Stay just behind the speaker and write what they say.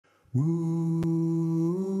WuSA,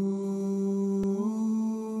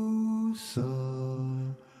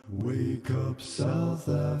 wake up South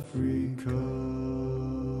Africa.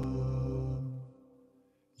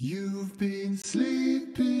 You've been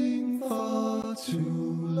sleeping far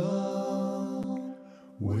too long.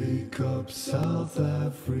 Wake up South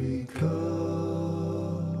Africa.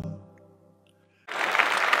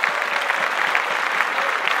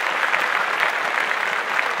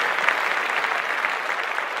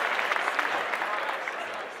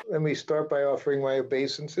 Let me start by offering my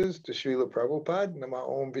obeisances to Srila Prabhupada. Nama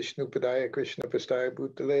Om Vishnu Padaya Krishna Prastaya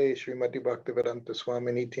Bhutale Srimati Bhaktivedanta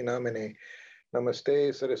Swaminiti Namane.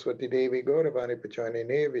 Namaste Saraswati Devi Gauravani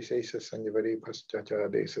Pachanine Vishesha Sanjavari Paschacha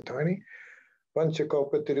Desatani.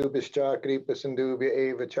 Panchakalpatirubhischa Kripa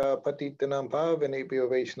Sindhubhya Eva Cha Patitanam Pavanebhyo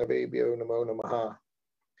Vaishnavebhyo Namo Namaha.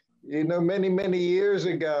 You know, many years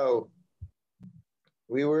ago,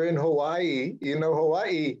 we were in Hawaii. You know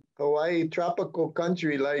Hawaii, tropical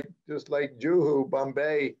country, just like Juhu,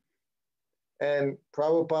 Bombay. And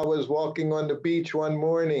Prabhupada was walking on the beach one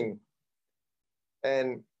morning.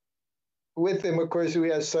 And with him, of course, we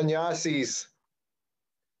had sannyasis.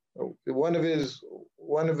 One of his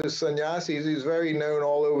sannyasis, he's very known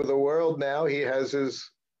all over the world now. He has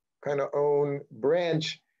his kind of own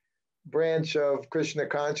branch of Krishna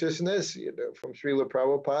consciousness, from Srila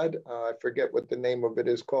Prabhupada. I forget what the name of it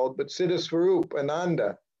is called, but Siddha Swarup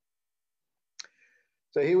Ananda.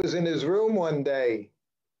 So he was in his room one day,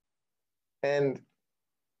 and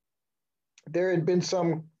there had been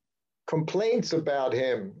some complaints about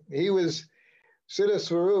him. He was Siddha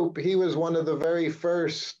Swarup. He was one of the very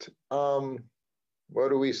first, what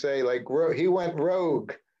do we say? He went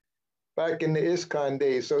rogue back in the ISKCON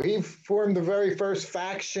days. So he formed the very first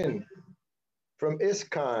faction from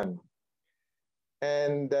ISKCON.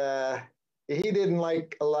 And he didn't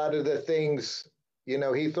like a lot of the things,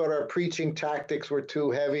 he thought our preaching tactics were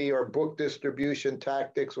too heavy, our book distribution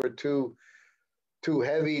tactics were too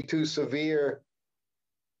heavy, too severe.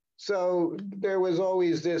 So there was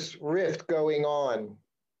always this rift going on.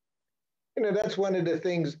 That's one of the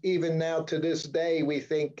things, even now to this day, we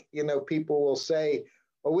think, people will say,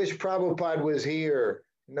 I wish Prabhupada was here.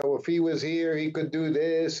 If he was here, he could do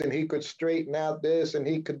this, and he could straighten out this, and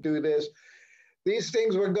he could do this. These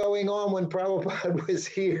things were going on when Prabhupada was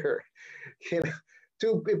here.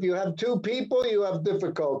 If you have two people, you have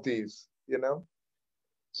difficulties,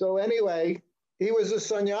 So anyway, he was a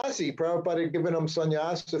sannyasi. Prabhupada had given him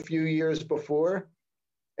sannyas a few years before,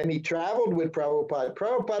 and he traveled with Prabhupada.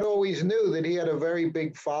 Prabhupada always knew that he had a very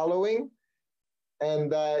big following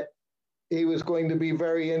and that he was going to be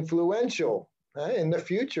very influential in the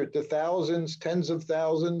future to thousands, tens of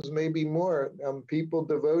thousands, maybe more people,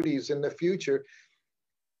 devotees in the future.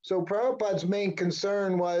 So Prabhupada's main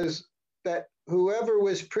concern was that whoever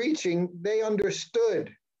was preaching, they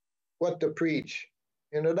understood what to preach.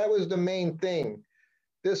 That was the main thing.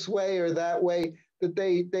 This way or that way, that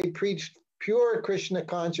they preached pure Krishna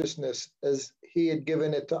consciousness as he had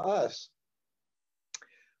given it to us.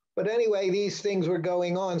 But anyway, these things were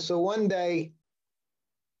going on. So one day,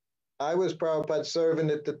 I was Prabhupada's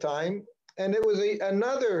servant at the time, and it was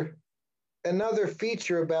another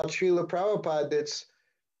feature about Srila Prabhupada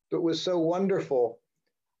that was so wonderful.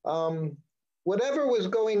 Whatever was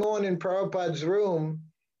going on in Prabhupada's room,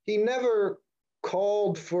 he never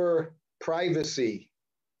called for privacy.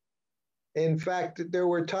 In fact, there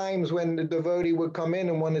were times when the devotee would come in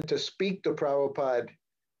and wanted to speak to Prabhupada,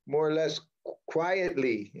 more or less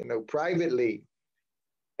quietly, privately.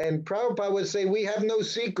 And Prabhupada would say, we have no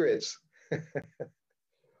secrets.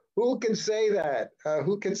 Who can say that?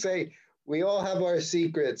 Who can say, we all have our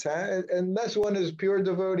secrets, huh? Unless one is pure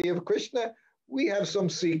devotee of Krishna, we have some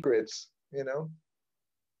secrets,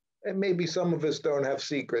 And maybe some of us don't have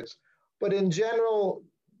secrets. But in general,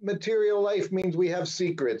 material life means we have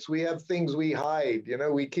secrets. We have things we hide,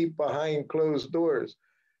 we keep behind closed doors.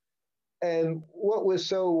 And what was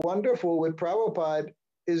so wonderful with Prabhupada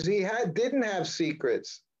is he didn't have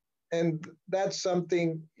secrets. And that's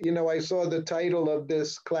something, I saw the title of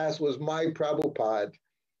this class was My Prabhupada.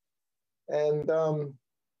 And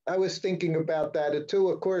I was thinking about that too.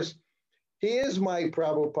 Of course, he is my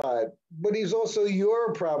Prabhupada, but he's also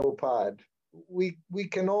your Prabhupada. We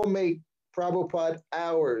can all make Prabhupada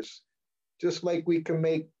ours, just like we can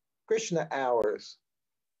make Krishna ours.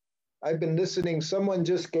 I've been listening. Someone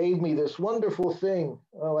just gave me this wonderful thing.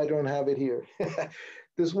 Oh, I don't have it here.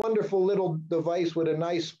 This wonderful little device with a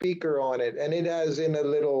nice speaker on it. And it has in a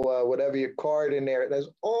little, whatever your card in there, it has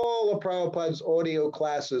all of Prabhupada's audio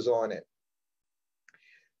classes on it.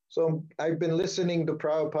 So I've been listening to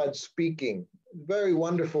Prabhupada speaking. very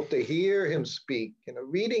wonderful to hear him speak.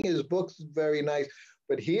 Reading his books is very nice,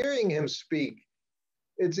 but hearing him speak,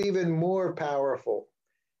 it's even more powerful.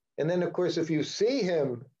 And then, of course, if you see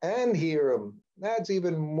him and hear him, that's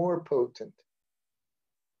even more potent.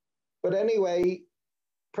 But anyway,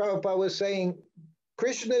 Prabhupada was saying,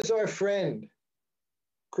 Krishna is our friend.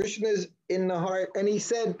 Krishna is in the heart. And he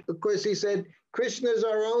said, Krishna is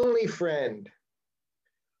our only friend.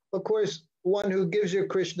 Of course, one who gives you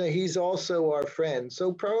Krishna, he's also our friend.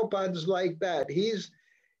 So Prabhupada's like that. He's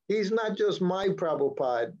not just my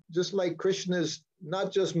Prabhupada, just like Krishna's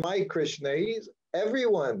not just my Krishna, he's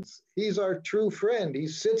everyone's. He's our true friend. He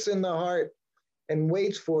sits in the heart and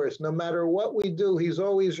waits for us. No matter what we do, he's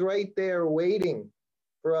always right there waiting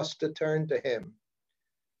for us to turn to him.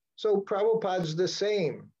 So Prabhupada's the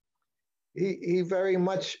same. He very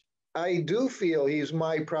much, I do feel he's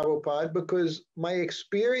my Prabhupada because my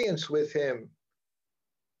experience with him,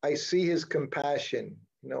 I see his compassion.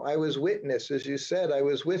 I was witness, as you said, I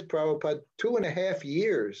was with Prabhupada 2.5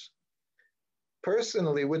 years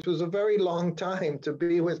personally, which was a very long time to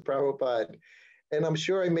be with Prabhupada. And I'm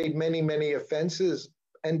sure I made many, many offenses.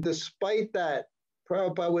 And despite that,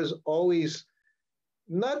 Prabhupada was always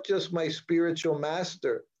not just my spiritual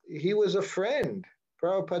master, he was a friend.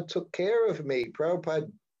 Prabhupada took care of me.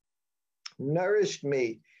 Prabhupada nourished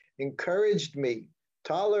me, encouraged me,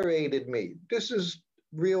 tolerated me. This is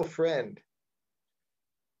real friend.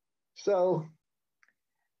 So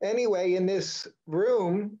anyway, in this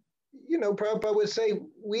room, Prabhupada would say,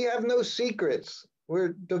 we have no secrets.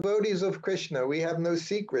 We're devotees of Krishna. We have no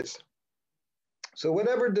secrets. So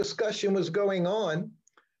whatever discussion was going on,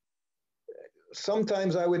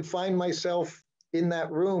 sometimes I would find myself in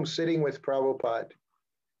that room sitting with Prabhupada.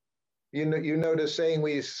 You know the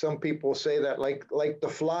saying, some people say that like the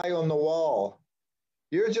fly on the wall.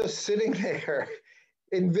 You're just sitting there,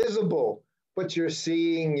 invisible, but you're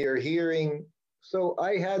seeing, you're hearing. So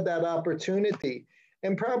I had that opportunity.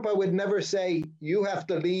 And Prabhupada would never say, you have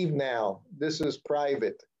to leave now. This is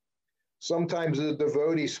private. Sometimes the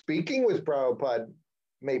devotee speaking with Prabhupada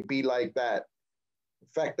may be like that. In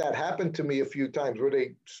fact, that happened to me a few times where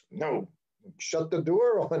they, no, shut the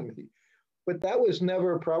door on me. But that was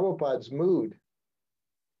never Prabhupada's mood.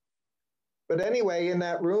 But anyway, in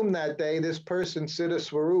that room that day, this person, Siddha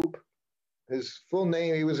Swarup, his full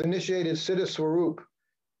name, he was initiated Siddha Swarup.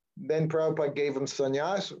 Then Prabhupada gave him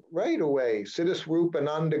sannyas right away, Siddha Swarup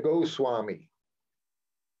Ananda Goswami.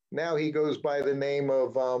 Now he goes by the name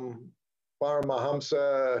of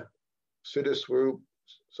Paramahamsa Siddha Swarup,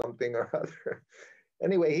 something or other.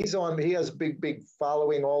 Anyway, he has a big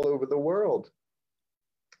following all over the world.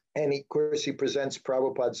 And of course, he presents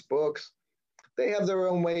Prabhupada's books. They have their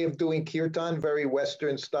own way of doing kirtan, very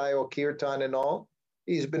Western style kirtan and all.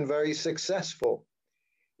 He's been very successful.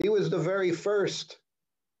 He was the very first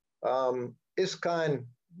ISKCON,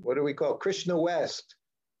 what do we call it? Krishna West.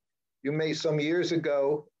 Some years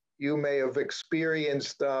ago, you may have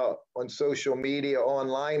experienced on social media,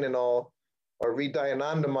 online and all, or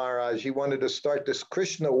Hridayananda Maharaj, he wanted to start this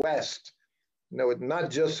Krishna West. It's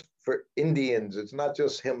not just for Indians. It's not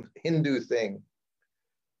just Hindu thing.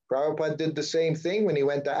 Prabhupada did the same thing when he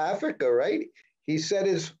went to Africa, right? He said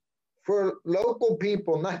it's for local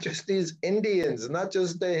people, not just these Indians, not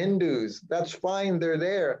just the Hindus. That's fine, they're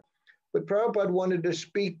there. But Prabhupada wanted to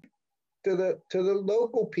speak to the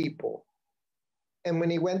local people. And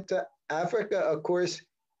when he went to Africa, of course,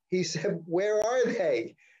 he said, where are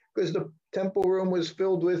they? Because the temple room was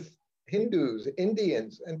filled with Hindus,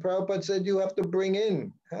 Indians. And Prabhupada said, you have to bring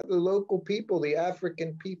in the local people, the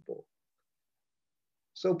African people.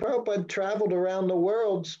 So Prabhupada traveled around the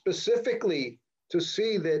world specifically to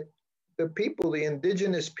see that the people, the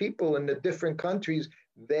indigenous people in the different countries,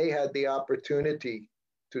 they had the opportunity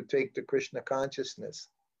to take the Krishna consciousness.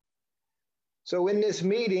 So in this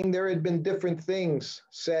meeting, there had been different things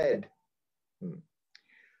said.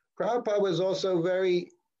 Prabhupada was also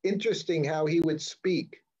very interesting how he would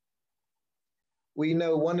speak. We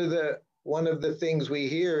know one of the things we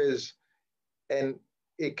hear is, and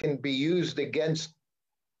it can be used against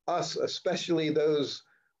us, especially those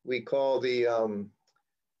we call the,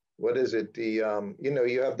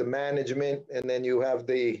 you have the management and then you have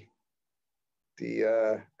the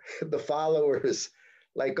followers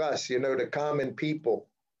like us, the common people.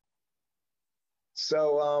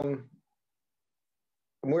 So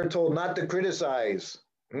we're told not to criticize.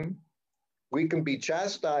 We can be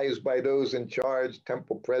chastised by those in charge,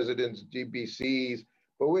 temple presidents, GBCs,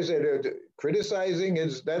 but we say criticizing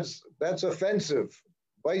that's offensive.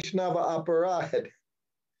 Vaishnava aparad.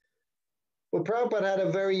 But Prabhupada had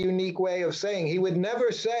a very unique way of saying, he would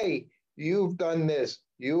never say, you've done this,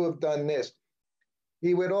 you have done this.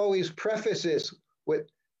 he would always preface this with,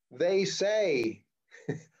 they say,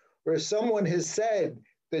 or someone has said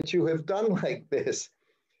that you have done like this.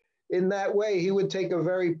 In that way, he would take a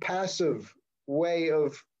very passive way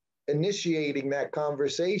of initiating that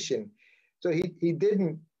conversation. So he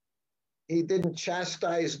didn't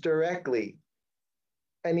chastise directly.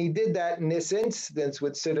 And he did that in this instance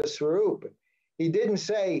with Siddha Swarup. He didn't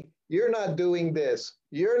say, you're not doing this,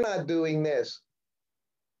 you're not doing this.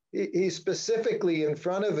 He specifically in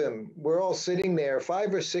front of him, we're all sitting there,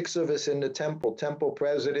 5 or 6 of us in the temple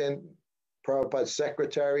president, Prabhupada's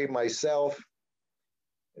secretary, myself,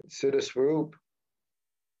 Siddha Swarup.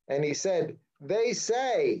 And he said, they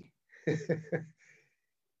say,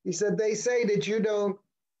 he said, they say that you don't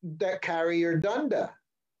carry your danda.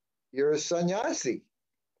 You're a sannyasi.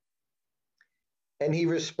 And he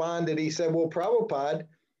responded, he said, well, Prabhupada,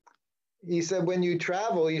 he said, when you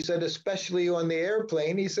travel, he said, especially on the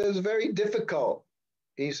airplane, he says, very difficult.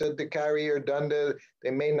 He said, to carry your danda,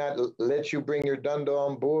 they may not let you bring your danda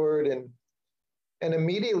on board. And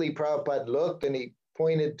immediately Prabhupada looked and he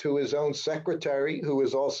pointed to his own secretary, who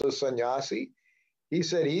was also sannyasi. He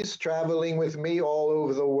said, he's traveling with me all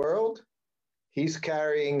over the world. He's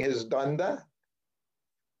carrying his danda.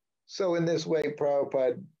 So in this way,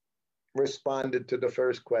 Prabhupada responded to the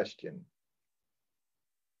first question.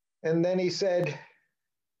 And then he said,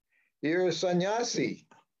 you're a sannyasi.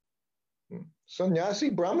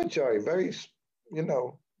 Sannyasi brahmachari, very,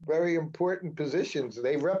 very important positions.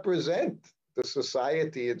 They represent the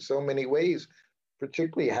society in so many ways,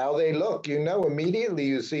 particularly how they look. Immediately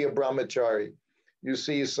you see a brahmachari, you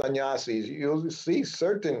see sannyasis, you'll see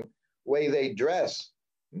certain way they dress.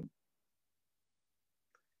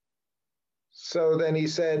 So then he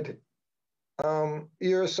said,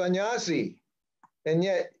 you're a sannyasi, and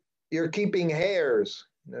yet you're keeping hairs.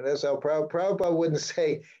 Now that's how Prabhupada wouldn't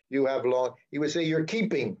say you have long, he would say you're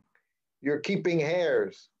keeping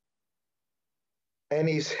hairs. And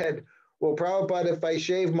he said, well, Prabhupada, if I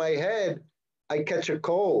shave my head, I catch a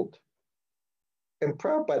cold. And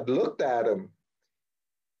Prabhupada looked at him.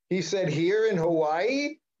 He said, here in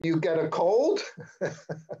Hawaii, you get a cold?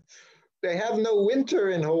 They have no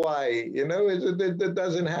winter in Hawaii, it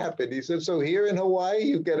doesn't happen. He said, so here in Hawaii,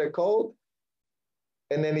 you get a cold?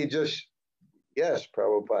 And then he just, yes,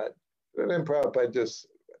 Prabhupada. And then Prabhupada just,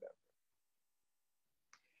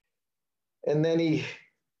 and then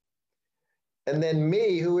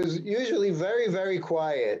me, who is usually very, very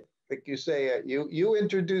quiet, like you say, you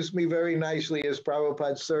introduced me very nicely as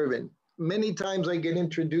Prabhupada's servant. Many times I get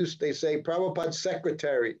introduced, they say Prabhupada's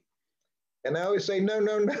secretary. And I always say, no,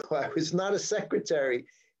 I was not a secretary.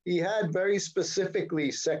 He had very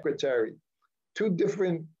specifically secretary, 2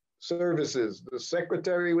 different services. The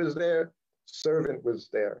secretary was there, servant was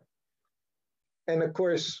there. And of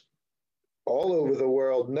course, all over the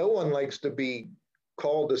world, no one likes to be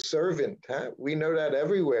called a servant. Huh? We know that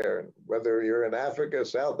everywhere, whether you're in Africa,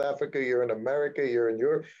 South Africa, you're in America, you're in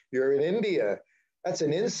Europe, you're in India. That's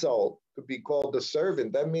an insult to be called a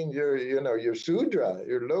servant. That means you're Sudra,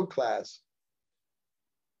 you're low class.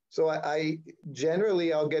 So I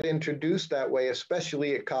generally, I'll get introduced that way,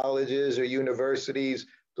 especially at colleges or universities.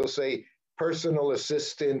 They'll say personal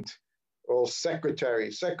assistant or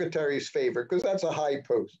secretary, secretary's favorite, because that's a high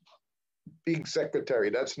post. Being secretary,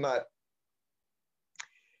 that's not.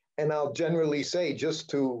 And I'll generally say, just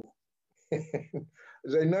to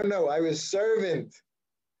say, no, I was servant.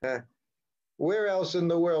 Where else in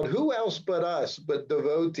the world? Who else but us, but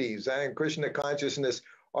devotees and Krishna consciousness?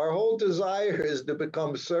 Our whole desire is to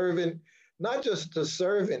become servant, not just the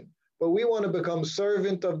servant, but we want to become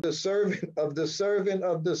servant of the servant of the servant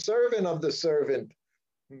of the servant of the servant.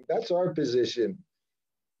 That's our position.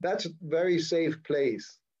 That's a very safe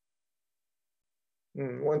place.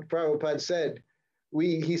 What Prabhupada said,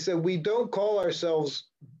 he said, we don't call ourselves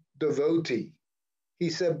devotee. He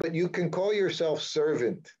said, but you can call yourself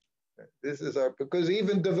servant. This is because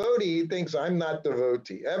even devotee, he thinks I'm not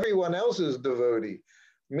devotee. Everyone else is devotee.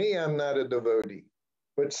 Me, I'm not a devotee.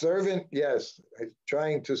 But servant, yes,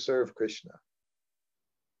 trying to serve Krishna.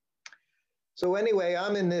 So anyway,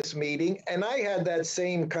 I'm in this meeting, and I had that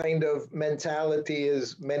same kind of mentality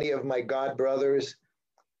as many of my God brothers.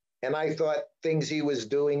 And I thought things he was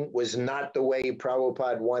doing was not the way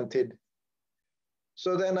Prabhupada wanted.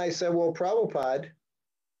 So then I said, well, Prabhupada,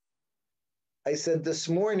 I said, this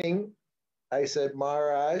morning, I said,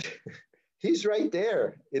 Maharaj, he's right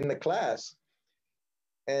there in the class.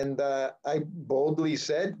 And I boldly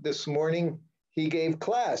said, this morning, he gave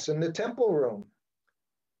class in the temple room.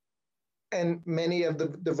 And many of the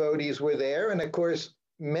devotees were there. And of course,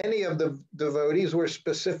 many of the devotees were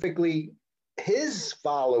specifically his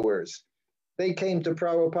followers. they came to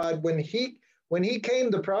Prabhupada. When he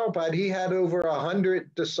came to Prabhupada, he had over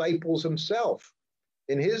 100 disciples himself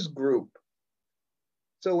in his group.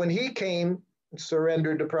 So when he came,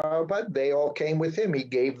 surrendered to Prabhupada, they all came with him. He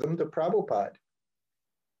gave them to Prabhupada.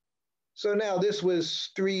 So now this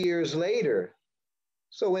was 3 years later.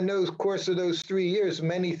 So in those course of those 3 years,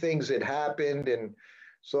 many things had happened, and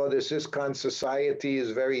so this ISKCON society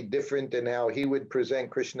is very different in how he would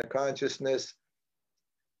present Krishna consciousness.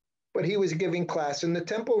 But he was giving class in the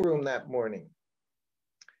temple room that morning.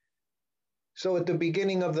 So at the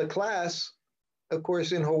beginning of the class, of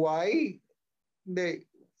course, in Hawaii, the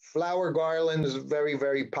flower garlands very,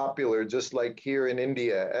 very popular, just like here in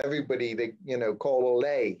India. Everybody, they, call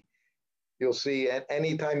ole. You'll see,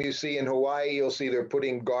 anytime you see in Hawaii, you'll see they're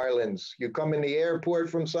putting garlands. You come in the airport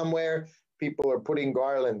from somewhere, people are putting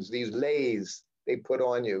garlands, these leis they put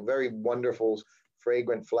on you, very wonderful,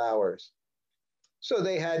 fragrant flowers. So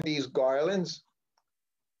they had these garlands.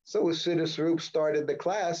 So as Siddha Swarup started the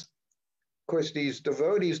class, of course, these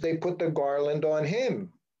devotees, they put the garland on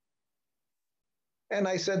him. And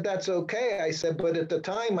I said, that's okay. I said, but at the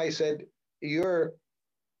time, I said, your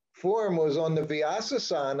form was on the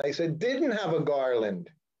Vyasa-san. I said, didn't have a garland.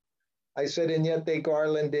 I said, and yet they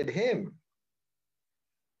garlanded him.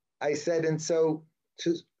 I said, and so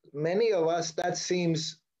to many of us, that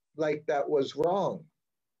seems like that was wrong.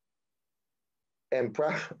 And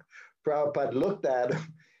Prabhupada looked at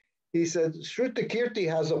him. He said, Srutakirti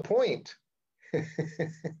has a point.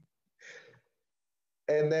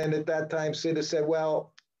 And then at that time, Siddha said,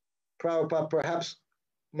 well, Prabhupada, perhaps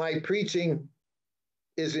my preaching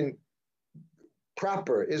isn't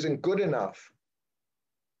proper, isn't good enough.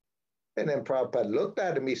 And then Prabhupada looked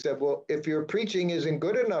at him. He said, well, if your preaching isn't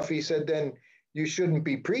good enough, he said, then you shouldn't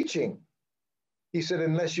be preaching. He said,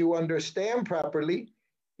 unless you understand properly,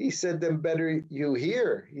 he said, then better you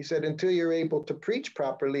hear. He said, until you're able to preach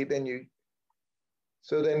properly, then you.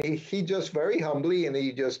 So then he just very humbly, and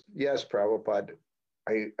he just, yes, Prabhupada,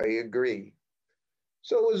 I agree.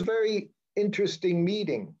 So it was very interesting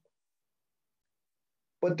meeting.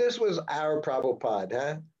 But this was our Prabhupada,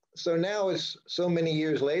 huh? So now it's so many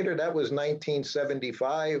years later, that was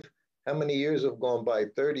 1975. How many years have gone by?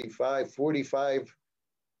 35, 45,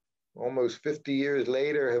 almost 50 years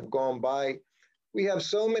later have gone by. We have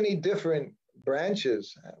so many different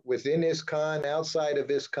branches within ISKCON, outside of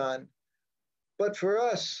ISKCON. But for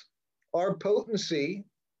us, our potency,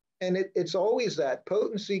 and it's always that,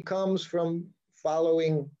 potency comes from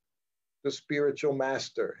following the spiritual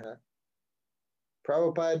master. Huh?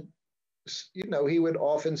 Prabhupada, he would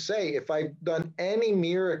often say, if I've done any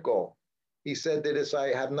miracle, he said that as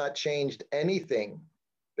I have not changed anything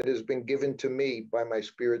that has been given to me by my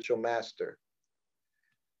spiritual master.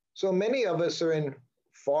 So many of us are in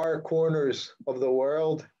far corners of the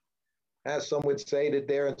world. As some would say that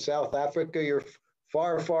they're in South Africa, you're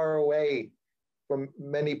far, far away from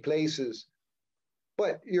many places.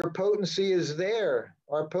 But your potency is there.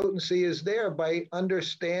 Our potency is there by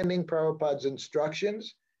understanding Prabhupada's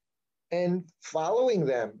instructions and following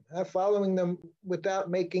them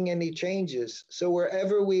without making any changes. So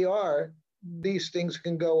wherever we are, these things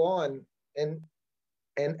can go on and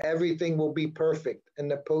everything will be perfect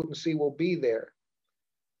and the potency will be there.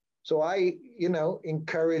 So I,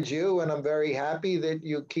 encourage you, and I'm very happy that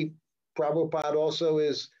you keep Prabhupada also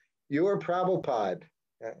as your Prabhupada.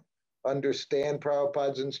 Understand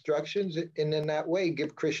Prabhupada's instructions, and in that way,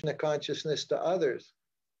 give Krishna consciousness to others.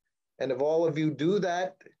 And if all of you do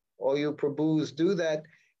that, all you Prabhus do that,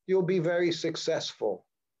 you'll be very successful.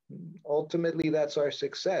 Ultimately, that's our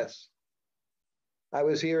success. I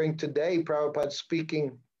was hearing today Prabhupada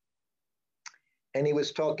speaking, and he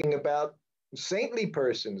was talking about saintly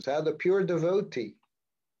persons, how the pure devotee.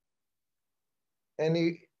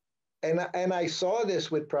 And I saw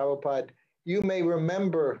this with Prabhupada. You may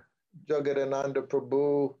remember Jagadananda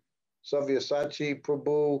Prabhu, Sabyasachi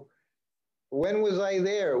Prabhu. When was I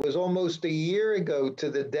there? It was almost a year ago to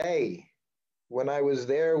the day when I was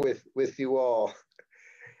there with you all.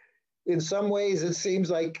 In some ways, it seems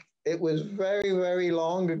like it was very, very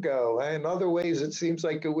long ago. In other ways, it seems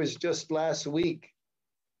like it was just last week.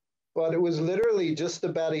 But it was literally just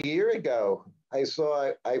about a year ago. I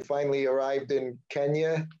finally arrived in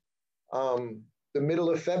Kenya, the middle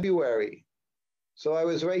of February. So I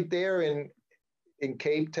was right there in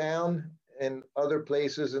Cape Town and other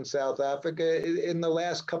places in South Africa in the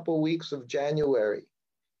last couple of weeks of January.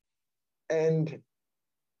 And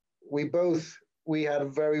we had a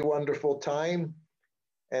very wonderful time.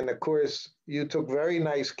 And of course, you took very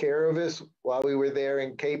nice care of us while we were there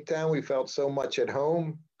in Cape Town. We felt so much at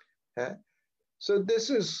home. Huh? So this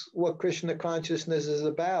is what Krishna consciousness is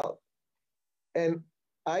about. And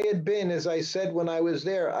I had been, as I said when I was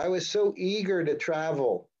there, I was so eager to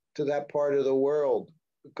travel to that part of the world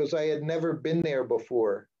because I had never been there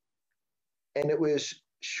before. And it was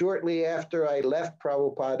shortly after I left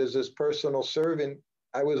Prabhupada as his personal servant.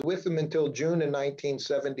 I was with him until June of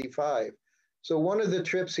 1975. So one of the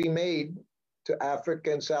trips he made to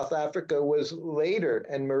Africa and South Africa was later,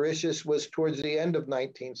 and Mauritius was towards the end of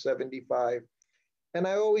 1975. And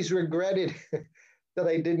I always regretted that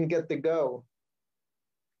I didn't get to go.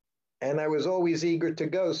 And I was always eager to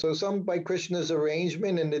go. So some by Krishna's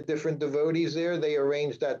arrangement and the different devotees there, they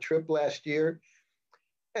arranged that trip last year.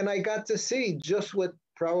 And I got to see just what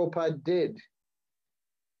Prabhupada did.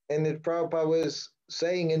 And that Prabhupada was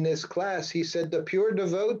saying in this class, he said, the pure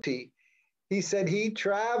devotee, he said he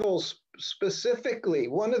travels specifically.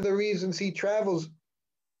 One of the reasons he travels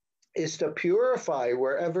is to purify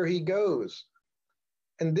wherever he goes.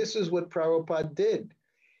 And this is what Prabhupada did.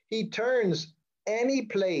 He turns any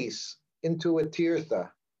place into a tirtha.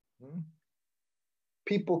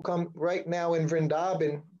 People come right now in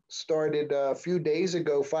Vrindavan, started a few days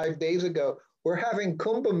ago, 5 days ago. We're having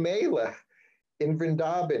Kumbh Mela in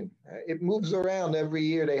Vrindavan. It moves around every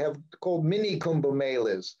year. They have called mini Kumbh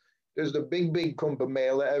Melas. There's the big Kumbh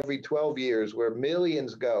Mela every 12 years where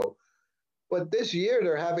millions go. But this year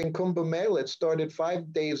they're having Kumbh Mela. It started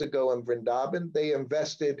 5 days ago in Vrindavan. They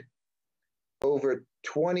invested over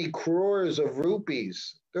 20 crores of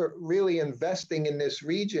rupees. They're really investing in this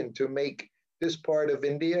region to make this part of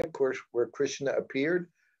India, of course, where Krishna appeared,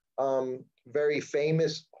 very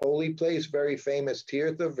famous holy place, very famous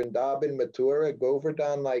tirtha, Vrindavan, Mathura,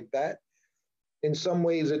 Govardhan, like that. In some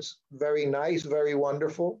ways, it's very nice, very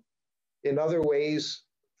wonderful. In other ways,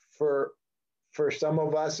 for some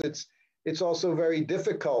of us, it's also very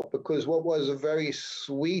difficult because what was a very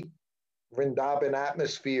sweet Vrindavan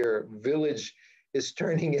atmosphere, village, is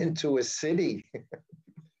turning into a city.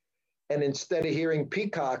 And instead of hearing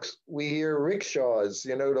peacocks, we hear rickshaws,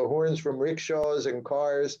 the horns from rickshaws and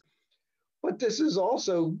cars. But this is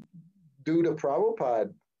also due to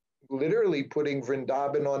Prabhupada literally putting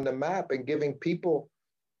Vrindavan on the map and giving people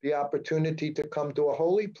the opportunity to come to a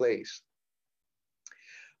holy place.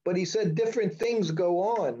 But he said different things go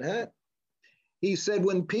on. Huh? He said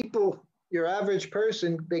when people, your average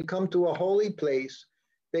person, they come to a holy place,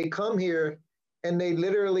 they come here and they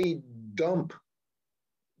literally dump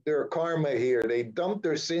their karma here. They dump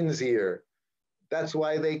their sins here. That's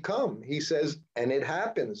why they come. He says, and it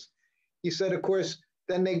happens. He said, of course,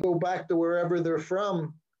 then they go back to wherever they're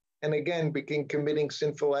from and again begin committing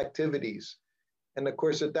sinful activities. And of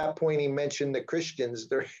course, at that point, he mentioned the Christians.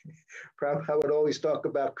 Prabhupada would always talk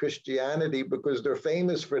about Christianity because they're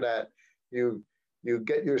famous for that. You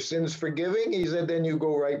get your sins forgiving, he said, then you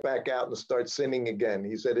go right back out and start sinning again.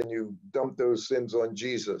 He said, and you dump those sins on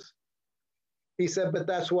Jesus. He said, but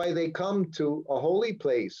that's why they come to a holy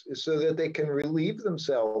place, is so that they can relieve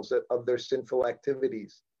themselves of their sinful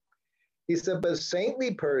activities. He said, but a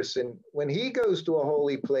saintly person, when he goes to a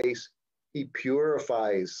holy place, he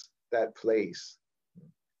purifies that place.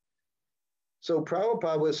 So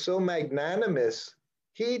Prabhupada was so magnanimous,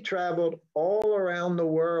 he traveled all around the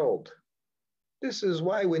world. This is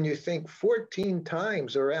why when you think 14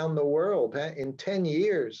 times around the world in 10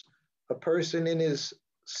 years, a person in his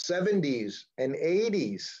 70s and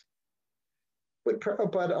 80s. But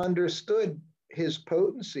Prabhupada understood his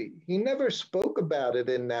potency. He never spoke about it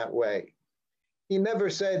in that way. He never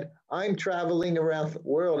said, I'm traveling around the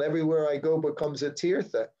world, everywhere I go becomes a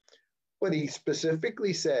tirtha. But he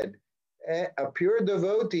specifically said, a pure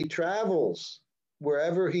devotee travels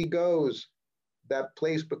wherever he goes, that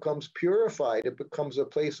place becomes purified. It becomes a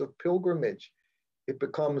place of pilgrimage. It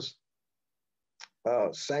becomes a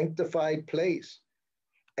sanctified place.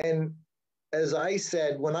 And as I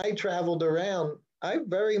said, when I traveled around, I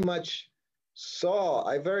very much felt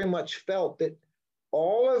that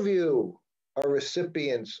all of you are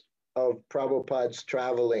recipients of Prabhupada's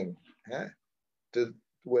traveling to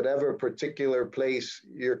whatever particular place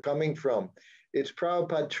you're coming from. It's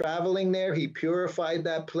Prabhupada traveling there. He purified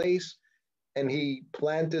that place and he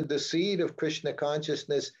planted the seed of Krishna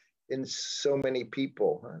consciousness in so many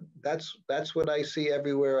people. That's what I see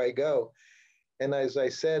everywhere I go. And as I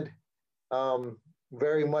said,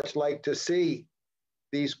 very much like to see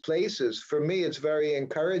these places. For me, it's very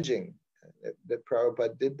encouraging that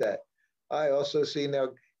Prabhupada did that. I also see now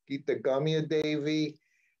Gita Gamya Devi.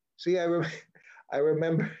 See, I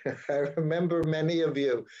remember I remember many of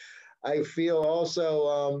you. I feel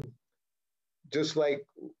also just like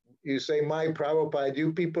you say, my Prabhupada,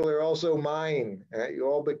 you people are also mine. You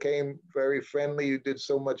all became very friendly. You did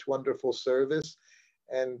so much wonderful service.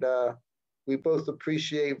 And we both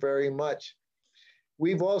appreciate very much.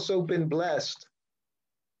 we've also been blessed.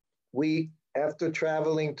 After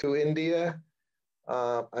traveling to India,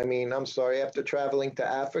 after traveling to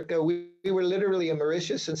Africa, we were literally in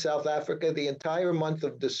Mauritius and South Africa the entire month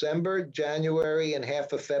of December, January, and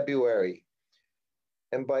half of February.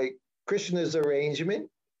 And by Krishna's arrangement,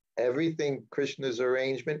 everything Krishna's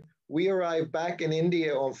arrangement, we arrived back in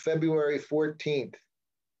India on February 14th.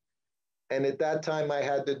 And at that time, I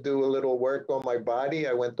had to do a little work on my body.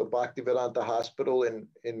 I went to Bhaktivedanta Hospital in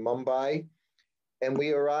Mumbai, and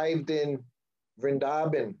we arrived in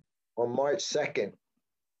Vrindavan on March 2nd.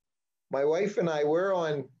 My wife and I were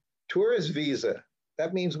on tourist visa.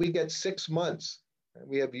 That means we get 6 months.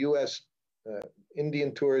 We have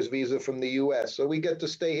Indian tourist visa from the US. So we get to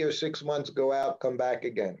stay here 6 months, go out, come back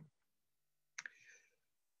again.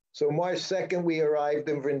 So March 2nd, we arrived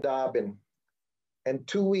in Vrindavan. And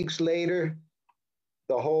 2 weeks later,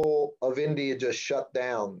 the whole of India just shut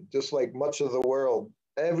down, just like much of the world.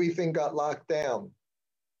 Everything got locked down.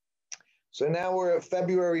 So now we're at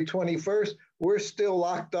February 21st. We're still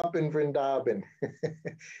locked up in Vrindavan.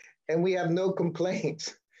 And we have no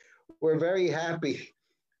complaints. We're very happy.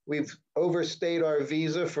 We've overstayed our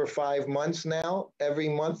visa for 5 months now. Every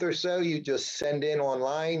month or so, you just send in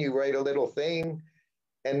online, you write a little thing,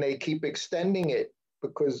 and they keep extending it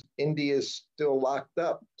because India is still locked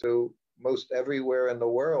up to most everywhere in the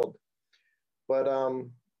world. But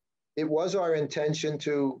it was our intention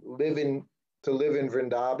to live in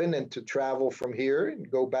Vrindavan and to travel from here and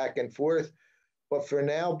go back and forth. But for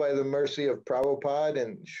now, by the mercy of Prabhupada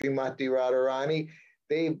and Srimati Radharani,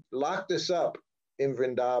 they locked us up in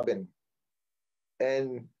Vrindavan.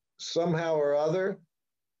 And somehow or other,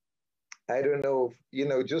 I don't know,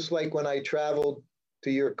 just like when I traveled to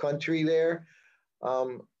your country there,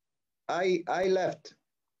 I left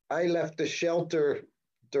the shelter,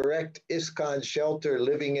 direct ISKCON shelter,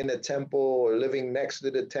 living in a temple or living next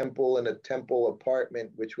to the temple in a temple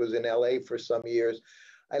apartment, which was in LA for some years.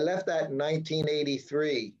 I left that in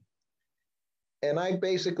 1983. And I've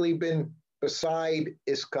basically been beside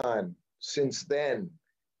ISKCON since then.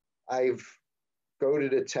 I've go to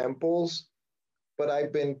the temples, but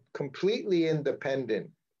I've been completely independent,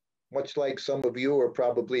 much like some of you are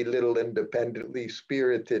probably a little independently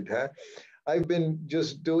spirited, huh? I've been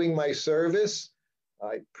just doing my service.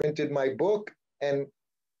 I printed my book and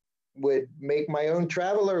would make my own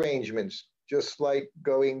travel arrangements, just like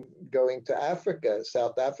going to Africa,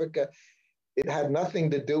 South Africa. It had nothing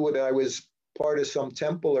to do with I was part of some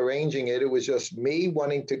temple arranging it. It was just me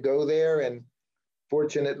wanting to go there. And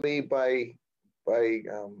fortunately, by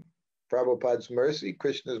Prabhupada's mercy,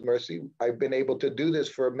 Krishna's mercy, I've been able to do this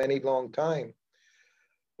for a many long time.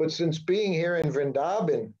 But since being here in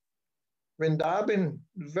Vrindavan,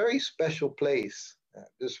 very special place.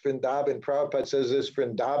 This Vrindavan, Prabhupada says this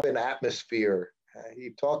Vrindavan atmosphere.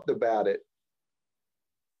 He talked about it.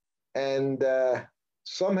 And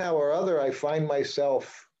somehow or other, I find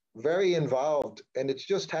myself very involved. And it's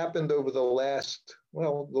just happened over the last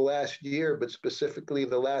year, but specifically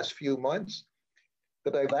the last few months,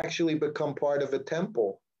 that I've actually become part of a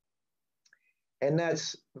temple. And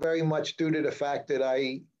that's very much due to the fact that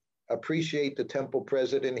I appreciate the temple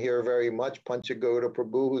president here very much, Panchagoda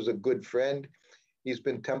Prabhu, who's a good friend. He's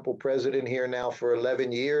been temple president here now for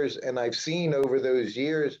 11 years. And I've seen over those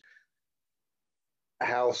years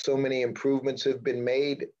how so many improvements have been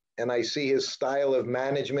made. And I see his style of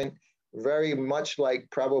management very much like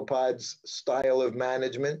Prabhupada's style of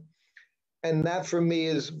management. And that for me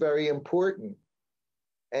is very important.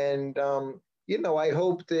 And, I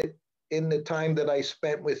hope that in the time that I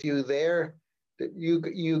spent with you there, that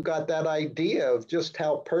you got that idea of just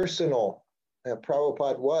how personal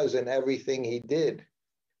Prabhupada was in everything he did.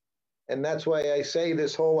 And that's why I say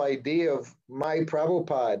this whole idea of my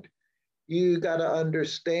Prabhupada, you got to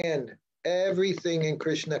understand everything in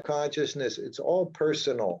Krishna consciousness. It's all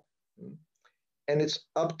personal. And it's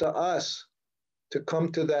up to us to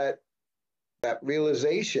come to that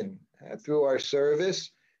realization through our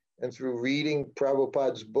service and through reading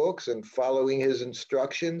Prabhupada's books and following his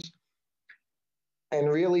instructions,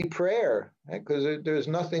 and really prayer, because there's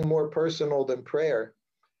nothing more personal than prayer.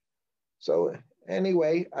 So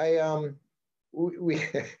anyway,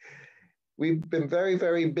 we've been very,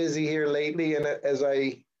 very busy here lately, and as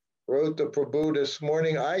I wrote to Prabhu this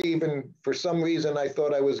morning, for some reason, I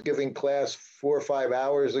thought I was giving class 4 or 5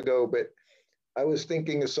 hours ago, but I was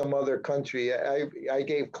thinking of some other country. I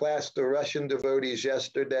gave class to Russian devotees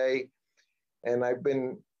yesterday, and I've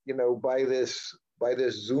been, by this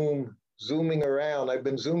zooming around. I've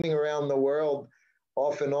been zooming around the world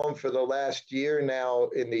off and on for the last year now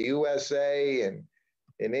in the USA and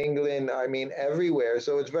in England. I mean, everywhere.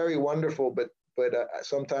 So it's very wonderful. But but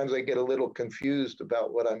sometimes I get a little confused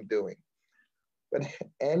about what I'm doing. But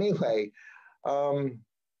anyway,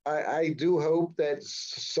 I do hope that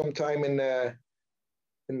sometime in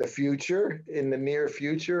the future, in the near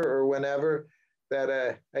future or whenever,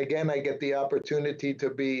 that again, I get the opportunity to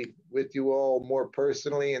be with you all more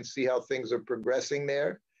personally and see how things are progressing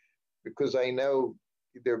there, because I know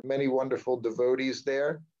there are many wonderful devotees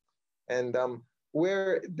there. And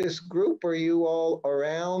where this group, are you all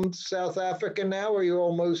around South Africa now, or are you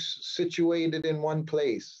almost situated in one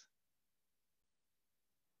place?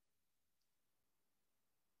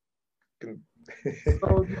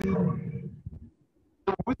 So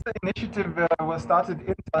the WuSA initiative was started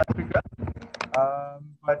in South Africa,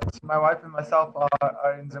 but my wife and myself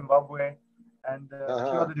are in Zimbabwe, and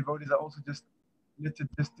a few other devotees are also just listed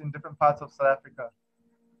just in different parts of South Africa.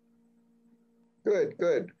 Good,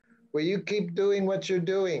 good. Well, you keep doing what you're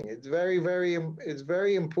doing. It's it's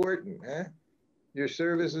very important. Huh? Your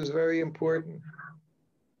service is very important.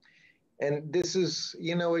 And this is,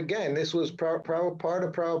 again, this was part of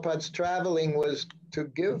Prabhupada's traveling was to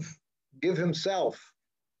give himself.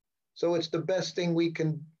 So it's the best thing we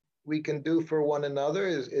can do for one another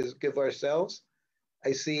is give ourselves.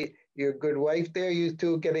 I see your good wife there, you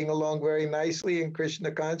two getting along very nicely in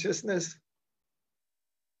Krishna consciousness.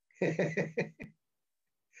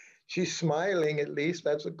 She's smiling, at least.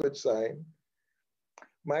 That's a good sign.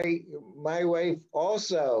 My wife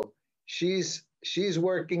also, she's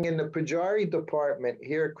working in the Pujari department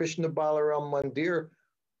here at Krishna Balaram Mandir,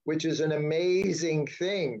 which is an amazing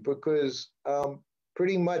thing because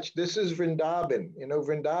pretty much this is Vrindavan.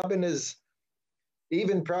 Vrindavan is,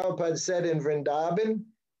 even Prabhupada said in Vrindavan,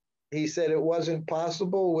 he said it wasn't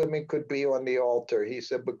possible women could be on the altar. He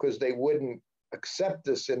said because they wouldn't accept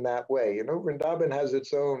us in that way. Vrindavan has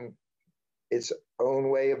its own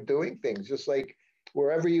way of doing things, just like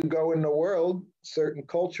wherever you go in the world, certain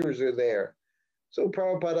cultures are there. So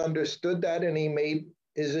Prabhupada understood that and he made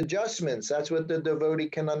his adjustments. That's what the devotee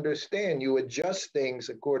can understand. You adjust things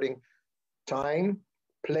according time,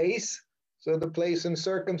 place, so the place and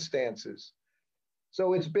circumstances.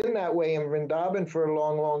 So it's been that way in Vrindavan for a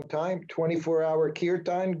long, long time. 24-hour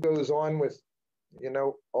kirtan goes on with,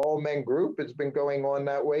 all men group. It's been going on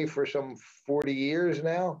that way for some 40 years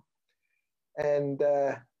now. And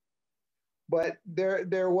but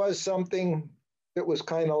there was something that was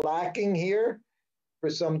kind of lacking here for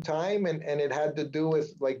some time, and it had to do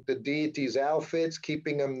with like the deities' outfits,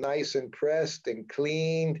 keeping them nice and pressed and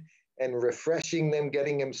cleaned and refreshing them,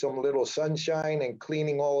 getting them some little sunshine and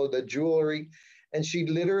cleaning all of the jewelry. And she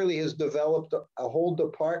literally has developed a whole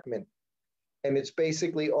department, and it's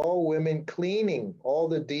basically all women cleaning all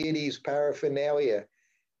the deities' paraphernalia.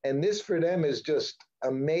 And this for them is just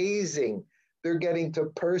amazing. They're getting to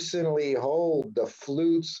personally hold the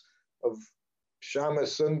flutes of Shama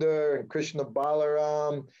Sundar and Krishna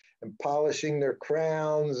Balaram and polishing their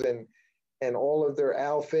crowns and all of their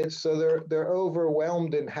outfits. So they're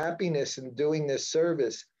overwhelmed in happiness in doing this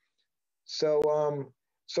service. So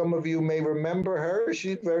some of you may remember her.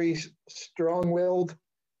 She's a very strong-willed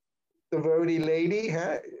devotee lady.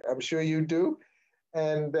 Huh? I'm sure you do.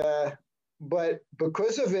 And but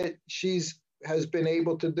because of it, has been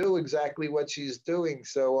able to do exactly what she's doing.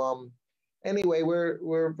 So anyway,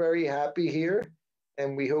 we're very happy here,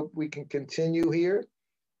 and we hope we can continue here.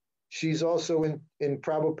 She's also in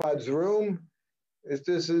Prabhupada's room.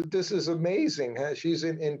 This is amazing. Huh? She's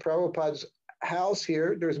in Prabhupada's house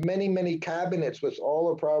here. There's many, many cabinets with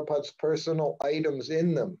all of Prabhupada's personal items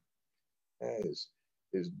in them.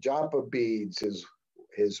 His japa beads,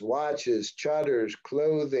 his watches, chatters,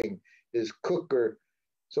 clothing, his cooker.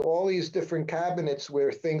 So all these different cabinets where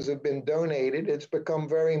things have been donated, it's become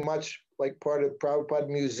very much like part of Prabhupada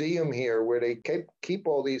Museum here, where they keep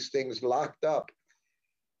all these things locked up.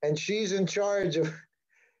 And she's in charge of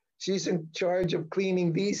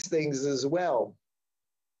cleaning these things as well.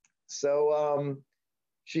 So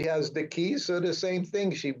she has the keys. So the same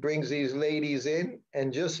thing, she brings these ladies in,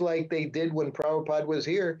 and just like they did when Prabhupada was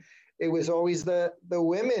here, it was always the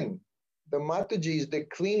women, the Matajis, that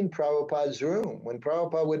cleaned Prabhupada's room. When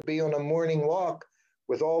Prabhupada would be on a morning walk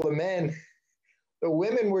with all the men, the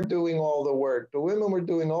women were doing all the work. The women were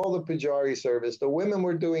doing all the pujari service. The women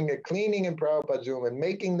were doing the cleaning in Prabhupada's room and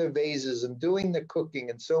making the vases and doing the cooking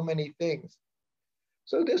and so many things.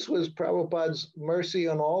 So this was Prabhupada's mercy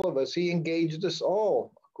on all of us. He engaged us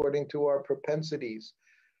all according to our propensities.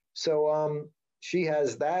 So she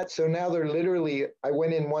has that. So now they're literally, I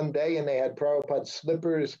went in one day and they had Prabhupada's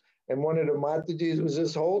slippers, and one of the Matajis was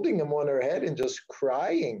just holding him on her head and just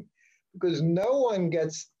crying because no one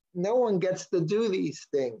gets to do these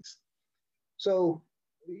things. So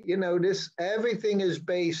everything is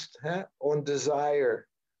based on desire.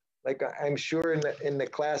 Like I'm sure in the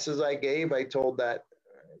classes I gave, I told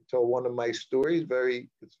one of my stories.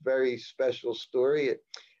 It's a very special story.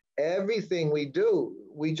 Everything we do,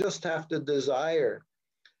 we just have to desire.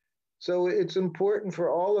 So it's important for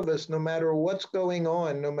all of us, no matter what's going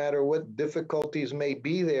on, no matter what difficulties may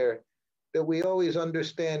be there, that we always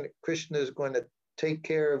understand Krishna is going to take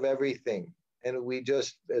care of everything. And we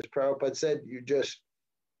just, as Prabhupada said, you just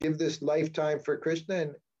give this lifetime for Krishna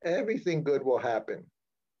and everything good will happen.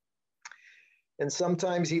 And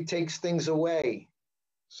sometimes he takes things away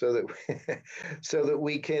so that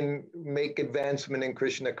we can make advancement in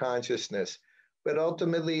Krishna consciousness. But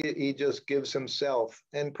ultimately, he just gives himself.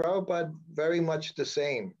 And Prabhupada, very much the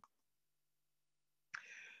same.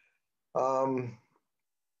 Let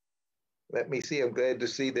me see. I'm glad to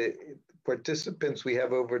see the participants. We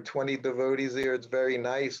have over 20 devotees there. It's very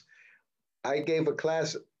nice. I gave a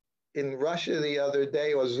class in Russia the other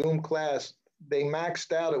day, a Zoom class. They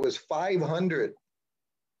maxed out. It was 500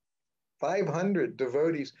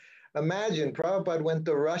 devotees. Imagine, Prabhupada went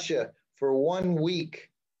to Russia for 1 week.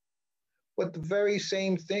 But the very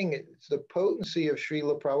same thing, it's the potency of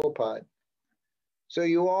Srila Prabhupada. So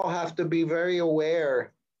you all have to be very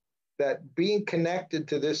aware that being connected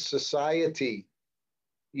to this society,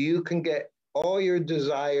 you can get all your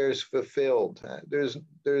desires fulfilled. There's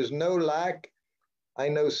no lack. I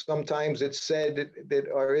know sometimes it's said that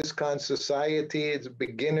our ISKCON society is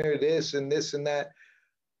beginner this and this and that,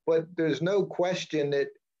 but there's no question that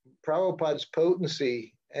Prabhupada's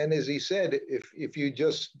potency, and as he said, if you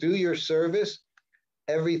just do your service,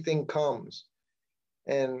 everything comes.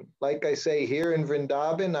 And like I say, here in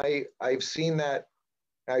Vrindavan, I've seen that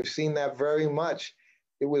very much.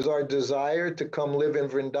 It was our desire to come live in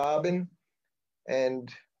Vrindavan, and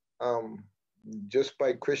just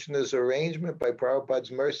by Krishna's arrangement, by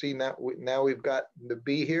Prabhupada's mercy, now we've got to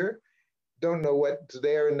be here. Don't know what's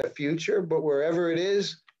there in the future, but wherever it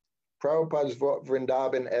is, Prabhupada's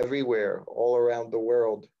Vrindavan everywhere, all around the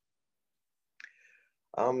world.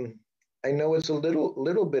 I know it's a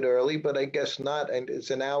little bit early, but I guess not. And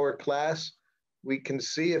it's an hour class. We can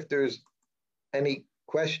see if there's any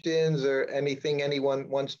questions or anything anyone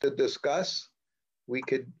wants to discuss. We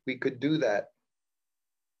could do that.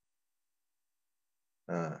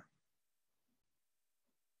 Hare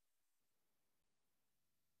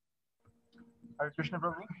Krishna,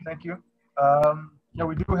 Prabhu. Thank you. Yeah,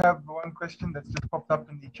 we do have one question that's just popped up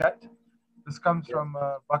in the chat. This comes from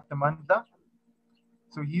Bhaktamanda.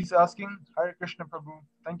 So he's asking, Hare Krishna, Prabhu,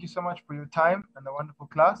 thank you so much for your time and the wonderful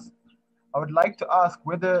class. I would like to ask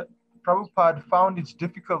whether Prabhupada found it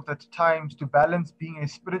difficult at times to balance being a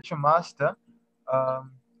spiritual master, a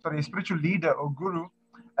spiritual leader or guru,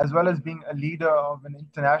 as well as being a leader of an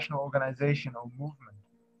international organization or movement.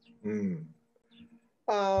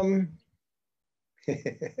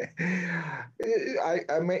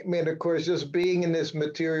 I mean, of course, just being in this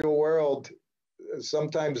material world,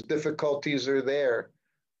 sometimes difficulties are there.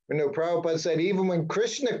 Prabhupada said, even when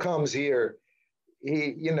Krishna comes here,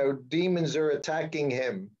 demons are attacking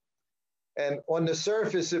him. And on the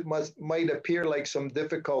surface, it might appear like some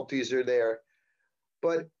difficulties are there.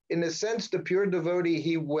 But in a sense, the pure devotee,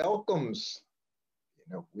 he welcomes,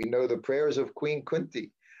 we know the prayers of Queen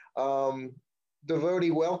Kunti.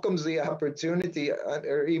 Devotee welcomes the opportunity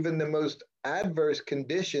or even the most adverse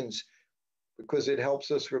conditions because it helps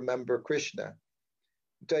us remember Krishna.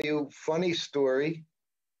 I'll tell you a funny story.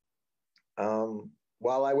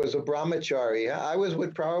 While I was a brahmachari, I was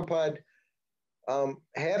with Prabhupada.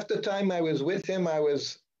 Half the time I was with him, I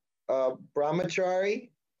was a brahmachari,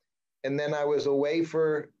 and then I was away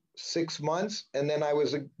for 6 months, and then I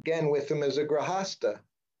was again with him as a grahasta.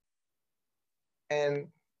 And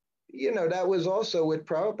that was also with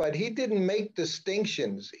Prabhupada. He didn't make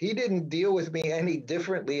distinctions. He didn't deal with me any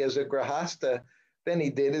differently as a grahasta than he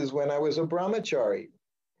did as when I was a brahmachari.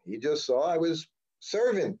 He just saw I was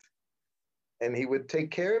servant. And he would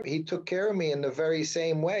he took care of me in the very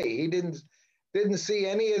same way. He didn't see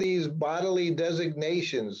any of these bodily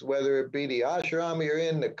designations, whether it be the ashram you're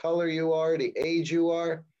in, the color you are, the age you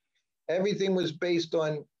are. Everything was based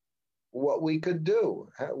on what we could do,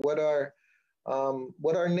 what our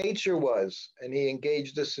nature was, and he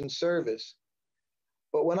engaged us in service.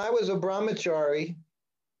 But when I was a brahmachari,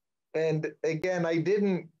 and again, I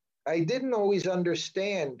didn't always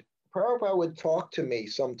understand. Prabhupada would talk to me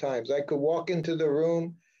sometimes. I could walk into the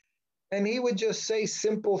room, and he would just say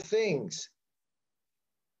simple things.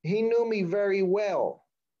 He knew me very well.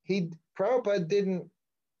 Prabhupada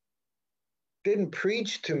didn't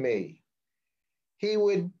preach to me. He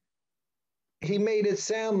would he made it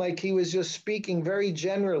sound like he was just speaking very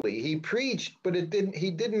generally. He preached, but he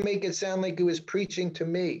didn't make it sound like he was preaching to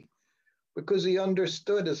me, because he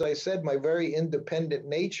understood, as I said, my very independent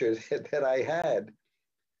nature that I had.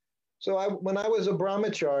 So when I was a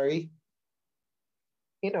brahmachari,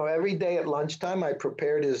 every day at lunchtime, I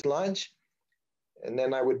prepared his lunch, and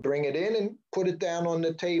then I would bring it in and put it down on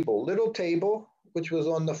the table, little table, which was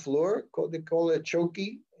on the floor. They call it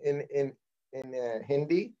choki in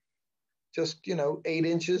Hindi. Just 8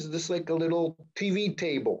 inches, just like a little TV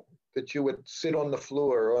table that you would sit on the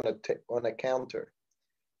floor or on a counter.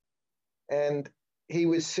 And he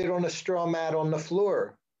would sit on a straw mat on the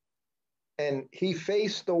floor, and he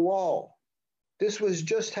faced the wall. This was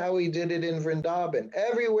just how he did it in Vrindavan.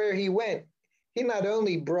 Everywhere he went, he not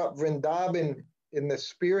only brought Vrindavan in the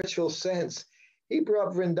spiritual sense, he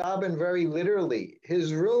brought Vrindavan very literally.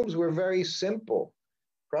 His rooms were very simple.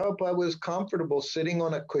 Prabhupada was comfortable sitting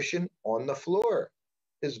on a cushion on the floor,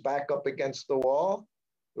 his back up against the wall,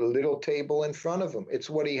 a little table in front of him. It's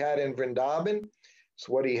what he had in Vrindavan. It's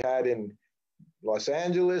what he had in Los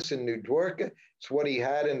Angeles, in New Dwarka. It's what he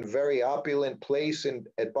had in a very opulent place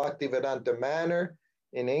at Bhaktivedanta Manor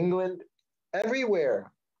in England.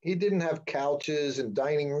 Everywhere. He didn't have couches and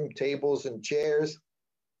dining room tables and chairs.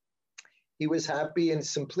 He was happy in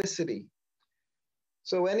simplicity.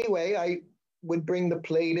 So anyway, I would bring the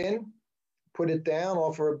plate in, put it down,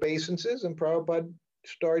 offer obeisances, and Prabhupada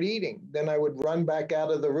start eating. Then I would run back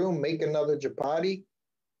out of the room, make another chapati,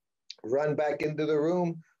 run back into the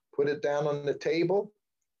room, put it down on the table,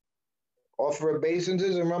 offer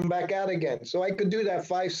obeisances, and run back out again. So I could do that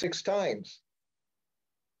 5-6 times.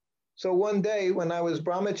 So one day when I was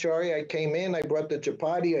brahmachari, I came in, I brought the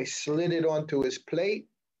chapati, I slid it onto his plate,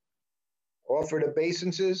 offered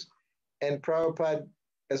obeisances, and Prabhupada,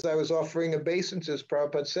 as I was offering obeisances,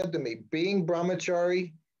 Prabhupada said to me, being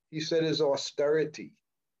brahmachari, he said, is austerity.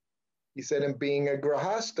 He said, and being a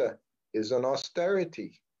grahasta is an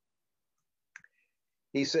austerity.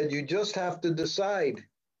 He said, you just have to decide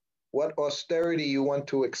what austerity you want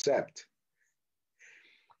to accept.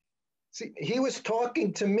 See, he was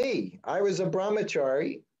talking to me. I was a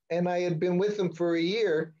brahmachari, and I had been with him for a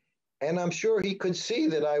year, and I'm sure he could see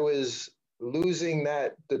that I was losing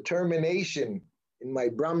that determination in my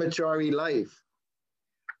brahmachari life.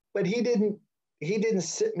 But he didn't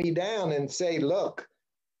sit me down and say, look,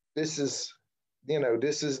 this is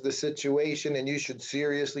the situation and you should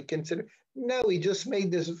seriously consider. No, he just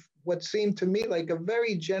made this, what seemed to me like a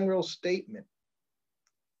very general statement.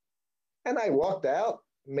 And I walked out,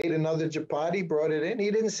 made another chapati, brought it in.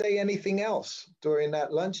 He didn't say anything else during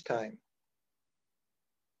that lunchtime.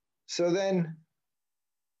 So then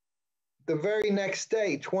the very next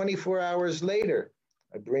day, 24 hours later,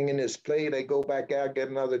 I bring in his plate, I go back out, get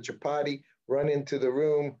another chapati, run into the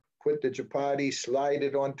room, put the chapati, slide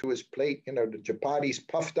it onto his plate. The chapati's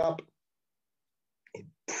puffed up. He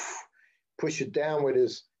push it down with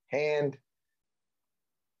his hand.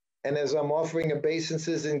 And as I'm offering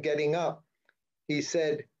obeisances and getting up, he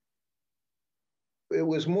said, it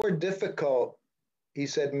was more difficult, he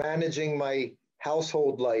said, managing my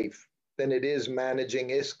household life than it is managing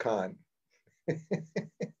ISKCON.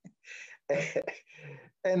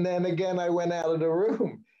 And then again, I went out of the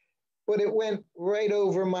room, but it went right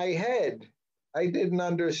over my head. I didn't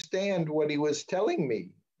understand what he was telling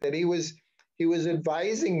me, that he was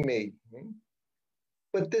advising me.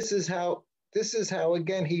 But this is how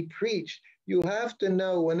again he preached. You have to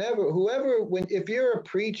know if you're a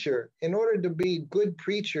preacher, in order to be a good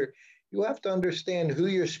preacher, you have to understand who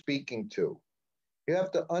you're speaking to. You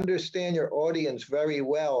have to understand your audience very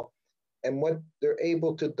well and what they're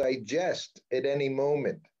able to digest at any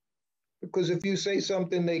moment. Because if you say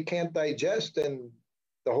something they can't digest, then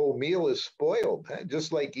the whole meal is spoiled,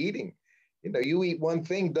 just like eating. You eat one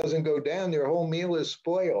thing, doesn't go down, your whole meal is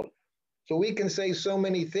spoiled. So we can say so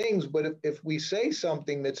many things, but if we say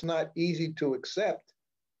something that's not easy to accept,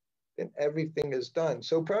 then everything is done.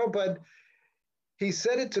 So Prabhupada, he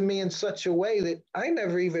said it to me in such a way that I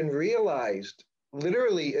never even realized,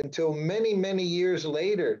 literally until many, many years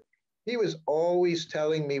later. He was always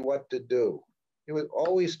telling me what to do. He was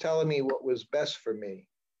always telling me what was best for me.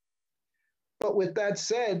 But with that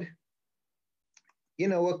said,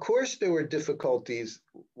 of course there were difficulties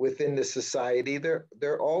within the society.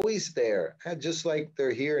 They're always there, just like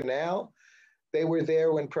they're here now. They were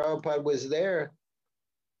there when Prabhupada was there.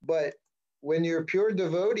 But when you're a pure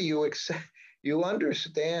devotee, you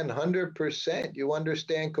understand 100%. You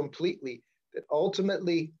understand completely that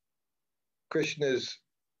ultimately Krishna's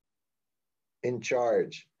in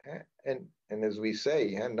charge. And as we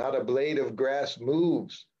say, not a blade of grass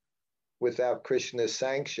moves without Krishna's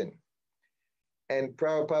sanction. And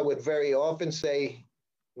Prabhupada would very often say,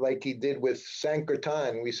 like he did with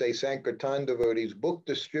Sankirtan, we say Sankirtan devotees, book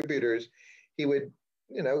distributors, he would,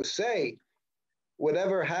 say,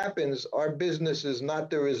 whatever happens, our business is not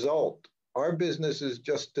the result. Our business is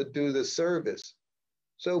just to do the service.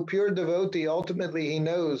 So pure devotee, ultimately, he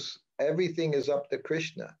knows everything is up to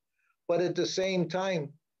Krishna. But at the same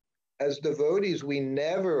time, as devotees, we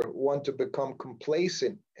never want to become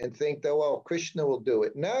complacent and think that, well, Krishna will do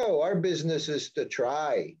it. No, our business is to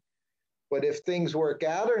try. But if things work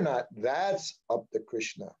out or not, that's up to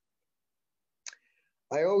Krishna.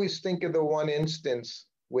 I always think of the one instance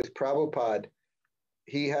with Prabhupada.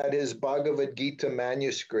 He had his Bhagavad Gita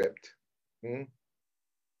manuscript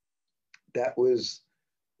that was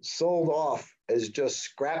sold off as just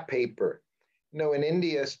scrap paper. In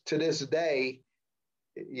India, to this day,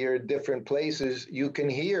 you're at different places, you can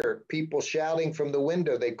hear people shouting from the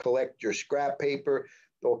window. They collect your scrap paper,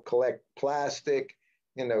 they'll collect plastic,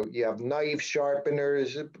 you have knife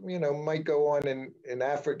sharpeners, might go on in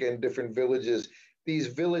Africa in different villages. These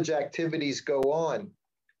village activities go on.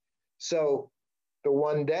 So the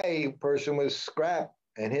one day, a person was scrapped,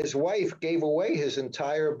 and his wife gave away his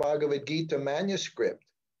entire Bhagavad Gita manuscript.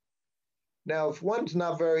 Now, if one's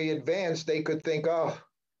not very advanced, they could think, oh,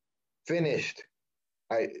 finished.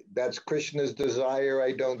 That's Krishna's desire.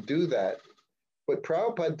 I don't do that. But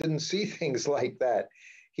Prabhupada didn't see things like that.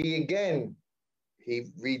 He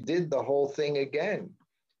redid the whole thing again.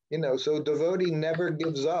 So devotee never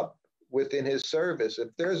gives up within his service. If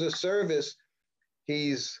there's a service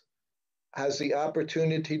has the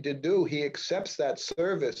opportunity to do, he accepts that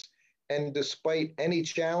service. And despite any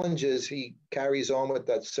challenges, he carries on with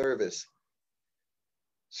that service.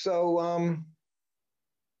 So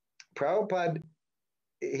Prabhupada,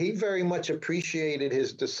 he very much appreciated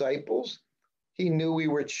his disciples. He knew we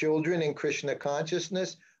were children in Krishna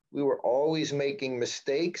consciousness. We were always making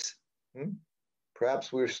mistakes.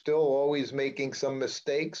 Perhaps we're still always making some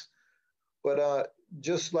mistakes. But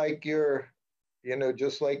just like your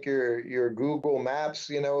Google Maps,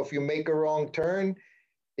 if you make a wrong turn,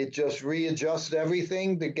 it just readjusts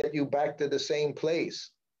everything to get you back to the same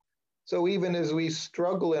place. So even as we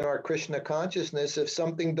struggle in our Krishna consciousness, if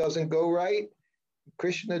something doesn't go right,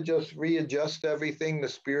 Krishna just readjusts everything, the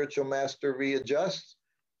spiritual master readjusts,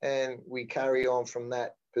 and we carry on from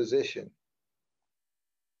that position.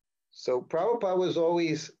 So Prabhupada was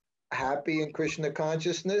always happy in Krishna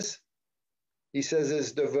consciousness. He says,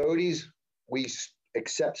 as devotees, we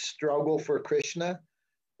accept struggle for Krishna,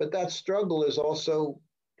 but that struggle is also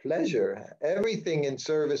pleasure. Everything in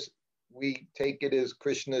service, we take it as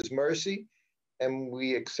Krishna's mercy, and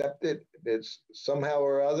we accept it. It's somehow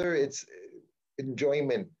or other, it's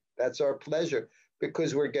enjoyment. That's our pleasure,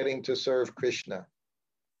 because we're getting to serve Krishna.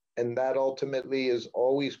 And that ultimately is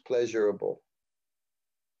always pleasurable.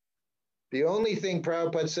 The only thing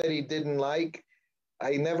Prabhupada said he didn't like,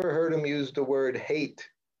 I never heard him use the word hate,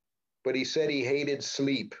 but he said he hated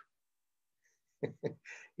sleep.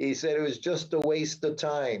 He said it was just a waste of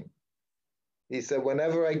time. He said,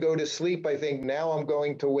 whenever I go to sleep, I think now I'm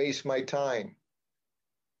going to waste my time.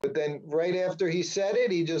 But then right after he said it,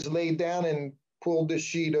 he just laid down and pulled the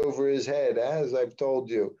sheet over his head, as I've told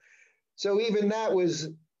you. So even that was,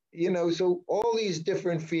 so all these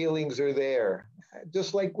different feelings are there.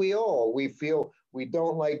 Just like we feel we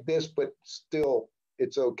don't like this, but still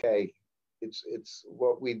it's okay. It's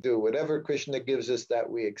what we do. Whatever Krishna gives us, that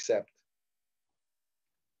we accept.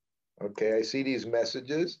 Okay, I see these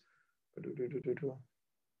messages.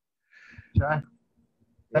 Jai.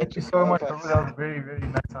 Thank you so much, Prabhu. That was very, very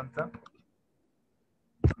nice answer.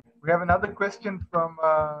 We have another question from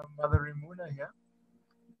Mother Ramuna here.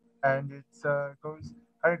 And it goes,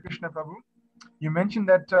 Hare Krishna, Prabhu. You mentioned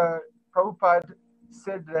that Prabhupada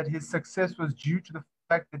said that his success was due to the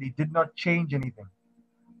fact that he did not change anything.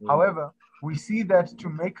 However, we see that to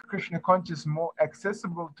make Krishna conscious more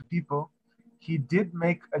accessible to people, he did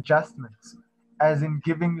make adjustments, as in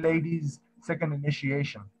giving ladies second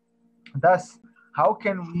initiation. Thus, how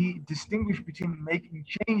can we distinguish between making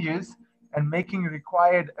changes and making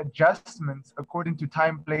required adjustments according to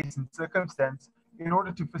time, place, and circumstance in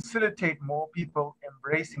order to facilitate more people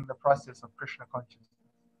embracing the process of Krishna consciousness?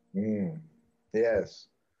 Yes,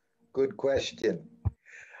 good question.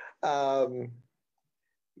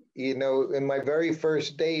 In my very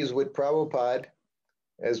first days with Prabhupada,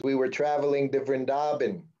 as we were traveling to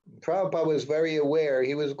Vrindavan, Prabhupada was very aware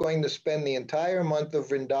he was going to spend the entire month of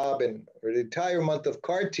Vrindavan, or the entire month of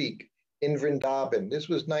Kartik in Vrindavan. This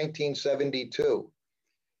was 1972.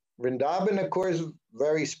 Vrindavan, of course,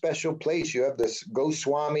 very special place. You have this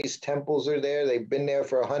Goswami's temples are there. They've been there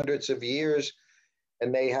for hundreds of years.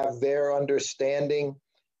 and they have their understanding.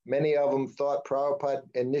 Many of them thought Prabhupada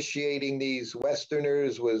initiating these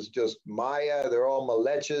Westerners was just Maya. They're all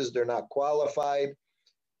malechas. They're not qualified.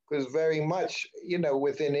 Because very much,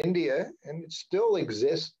 within India, and it still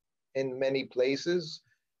exists in many places,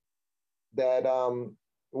 that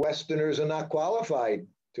Westerners are not qualified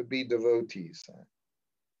to be devotees.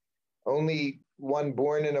 Only one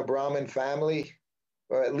born in a Brahmin family,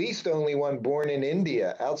 or at least only one born in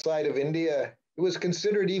India. Outside of India, it was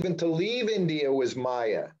considered even to leave India was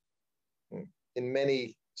Maya. In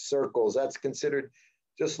many circles, that's considered,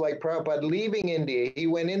 just like Prabhupada leaving India, he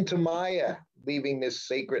went into Maya, leaving this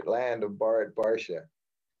sacred land of Bharat Barsha.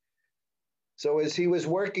 So as he was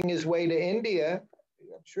working his way to India,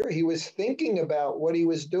 I'm sure he was thinking about what he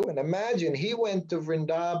was doing. Imagine he went to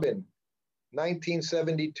Vrindavan,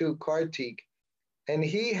 1972 Kartik, and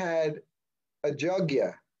he had a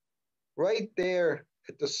jagya right there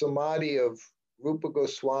at the samadhi of Rupa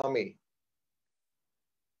Goswami.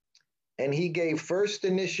 And he gave first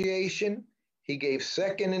initiation, he gave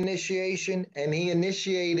second initiation, and he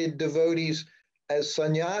initiated devotees as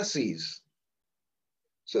sannyasis.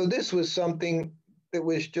 So this was something that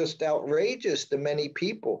was just outrageous to many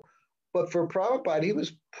people. But for Prabhupada, he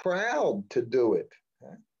was proud to do it.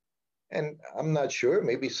 And I'm not sure,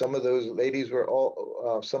 maybe some of those ladies were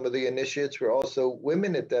some of the initiates were also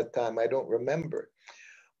women at that time. I don't remember.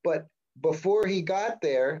 But before he got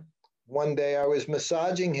there, one day I was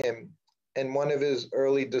massaging him, and one of his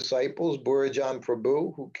early disciples, Burajan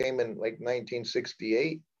Prabhu, who came in like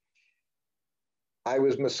 1968, I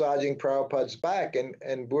was massaging Prabhupada's back,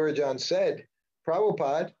 and Burajan said,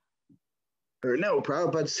 Prabhupada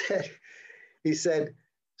said, he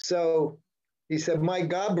said, my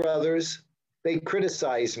God brothers, they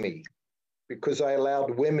criticized me because I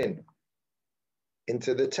allowed women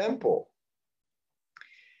into the temple.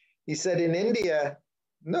 He said, in India,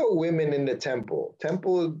 no women in the temple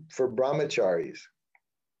for brahmacharis.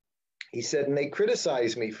 He said, and they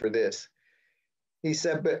criticized me for this. He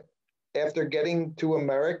said, but after getting to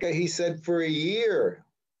America, he said, for a year,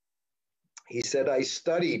 he said, I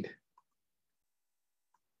studied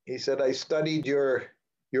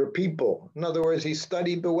your people. In other words, he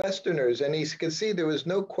studied the Westerners, and he could see there was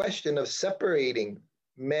no question of separating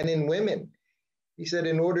men and women. He said,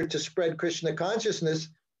 in order to spread Krishna consciousness,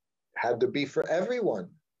 had to be for everyone.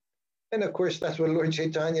 And of course, that's what Lord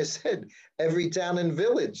Chaitanya said. Every town and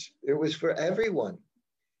village, it was for everyone.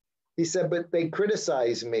 He said, but they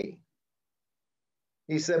criticize me.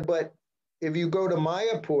 He said, but if you go to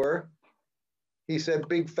Mayapur, he said,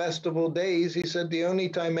 big festival days, he said, the only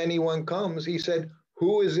time anyone comes, he said,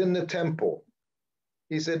 who is in the temple?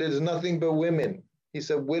 He said, it's nothing but women. He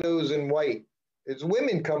said, widows in white. It's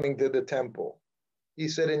women coming to the temple. He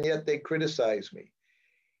said, and yet they criticize me.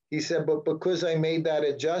 He said, but because I made that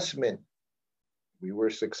adjustment, we were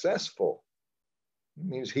successful. It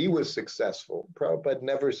means he was successful. Prabhupada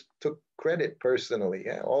never took credit personally,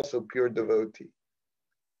 also pure devotee,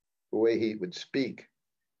 the way he would speak.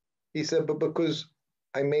 He said, but because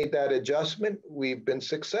I made that adjustment, we've been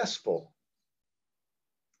successful.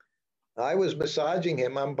 I was massaging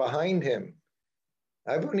him, I'm behind him.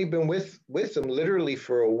 I've only been with him literally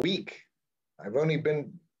for a week. I've only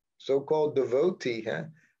been so-called devotee,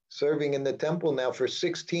 serving in the temple now for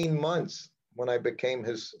 16 months when I became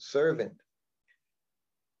his servant.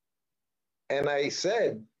 And I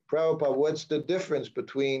said, Prabhupada, what's the difference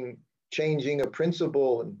between changing a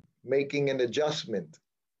principle and making an adjustment?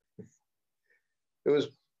 It was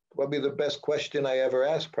probably the best question I ever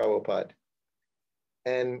asked Prabhupada.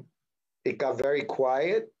 And it got very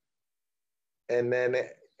quiet. And then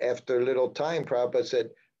after a little time, Prabhupada said,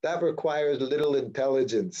 that requires little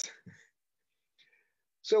intelligence.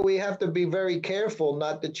 So we have to be very careful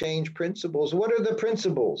not to change principles. What are the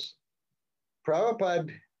principles?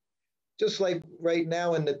 Prabhupada, just like right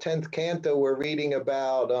now in the 10th canto, we're reading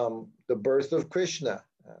about the birth of Krishna,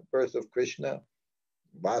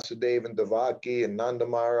 Vasudeva and Devaki and Nanda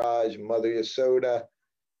Maharaj, Mother Yasoda.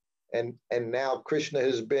 And now Krishna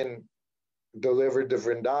has been delivered to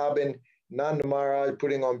Vrindavan. Nanda Maharaj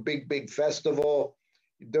putting on big festival,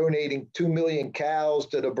 donating 2 million cows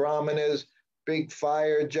to the Brahmanas, big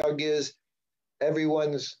fire juggas.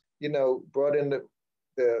 Everyone's, brought in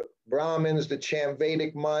the Brahmins to chant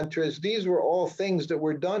Vedic mantras. These were all things that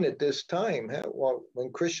were done at this time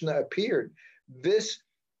when Krishna appeared. This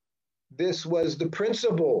was the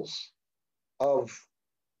principles of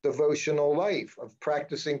devotional life, of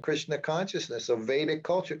practicing Krishna consciousness, of Vedic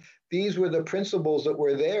culture. These were the principles that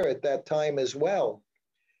were there at that time as well.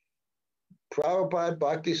 Prabhupada,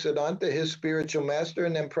 Bhaktisiddhanta, his spiritual master,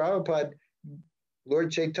 and then Prabhupada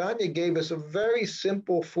Lord Chaitanya gave us a very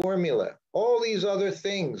simple formula. All these other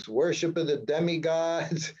things, worship of the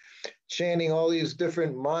demigods, chanting all these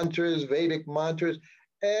different mantras, Vedic mantras,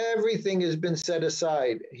 everything has been set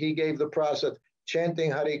aside. He gave the process,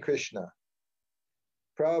 chanting Hare Krishna.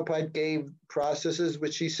 Prabhupada gave processes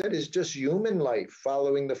which he said is just human life,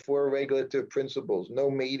 following the 4 regulative principles: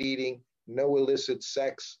 no meat eating, no illicit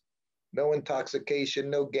sex, no intoxication,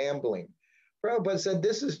 no gambling. Prabhupada said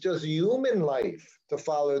this is just human life to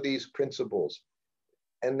follow these principles.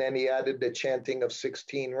 And then he added the chanting of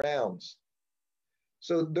 16 rounds.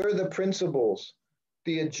 So they're the principles.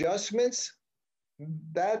 The adjustments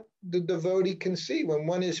that the devotee can see. When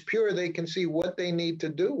one is pure, they can see what they need to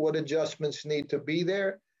do, what adjustments need to be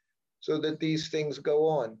there so that these things go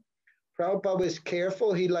on. Prabhupada was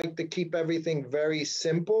careful. He liked to keep everything very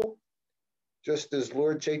simple, just as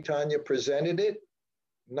Lord Chaitanya presented it.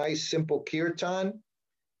 Nice, simple kirtan,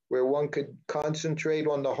 where one could concentrate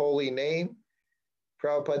on the holy name.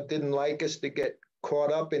 Prabhupada didn't like us to get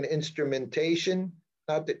caught up in instrumentation.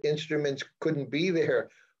 Not that instruments couldn't be there,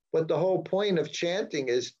 but the whole point of chanting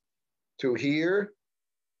is to hear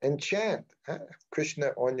and chant.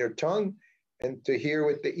 Krishna on your tongue and to hear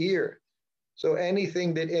with the ear. So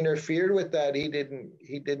anything that interfered with that, he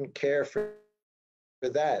didn't care for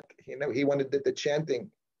that. You know, he wanted that the chanting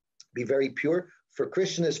be very pure for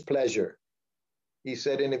Krishna's pleasure. He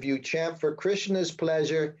said, and if you chant for Krishna's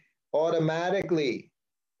pleasure, automatically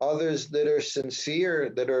others that are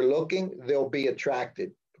sincere, that are looking, they'll be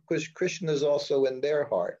attracted because Krishna is also in their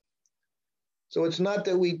heart. So it's not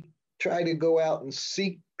that we try to go out and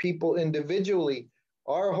seek people individually.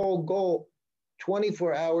 Our whole goal,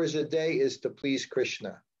 24 hours a day, is to please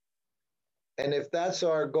Krishna. And if that's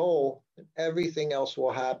our goal, everything else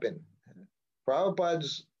will happen.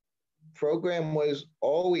 Prabhupada's program was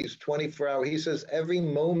always 24 hours. He says every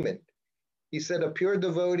moment. He said a pure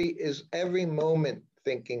devotee is every moment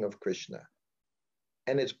thinking of Krishna.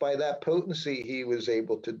 And it's by that potency he was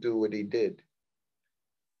able to do what he did.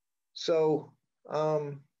 So,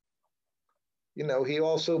 you know, he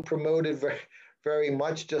also promoted very, very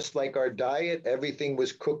much, just like our diet, everything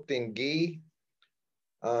was cooked in ghee,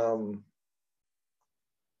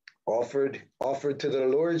 offered to the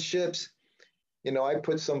lordships. You know, I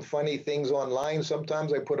put some funny things online.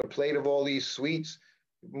 Sometimes I put a plate of all these sweets.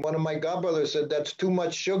 One of my godbrothers said, that's too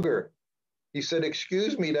much sugar. He said,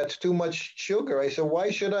 excuse me, that's too much sugar. I said, why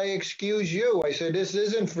should I excuse you? I said, this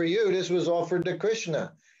isn't for you. This was offered to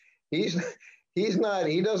Krishna. He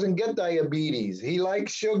doesn't get diabetes. He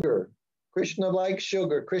likes sugar. Krishna likes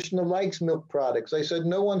sugar. Krishna likes milk products. I said,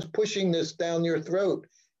 no one's pushing this down your throat.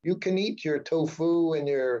 You can eat your tofu and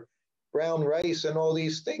your brown rice and all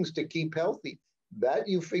these things to keep healthy. That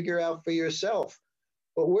you figure out for yourself.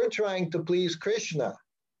 But we're trying to please Krishna.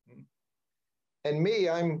 And me,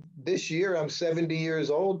 this year I'm 70 years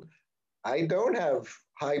old. I don't have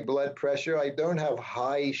high blood pressure. I don't have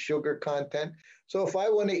high sugar content. So if I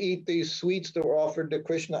want to eat these sweets that were offered to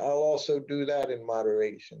Krishna, I'll also do that in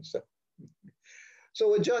moderation.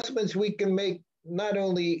 So adjustments we can make, not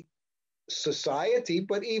only society,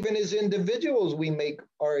 but even as individuals, we make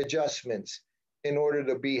our adjustments in order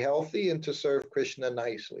to be healthy and to serve Krishna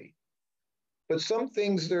nicely. But some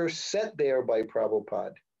things are set there by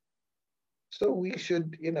Prabhupada. So we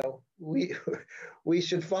should, you know, we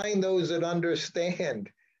should find those that understand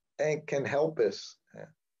and can help us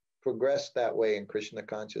progress that way in Krishna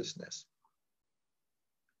consciousness.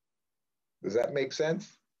 Does that make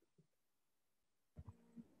sense?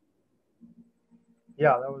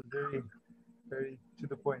 Yeah, that was very, very to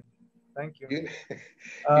the point. Thank you.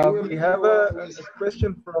 We have a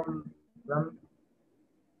question from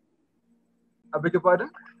I beg your pardon?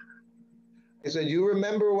 I said, you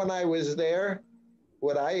remember when I was there,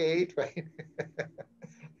 what I ate, right?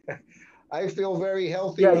 I feel very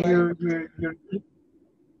healthy. Yeah,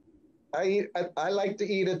 I like to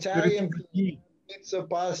eat Italian pizza,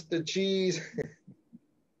 pasta, cheese,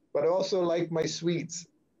 but also like my sweets.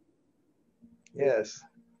 Yes.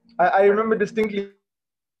 I remember distinctly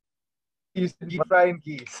you used to eat frying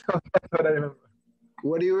ghee, so that's what I remember.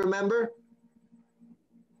 What do you remember?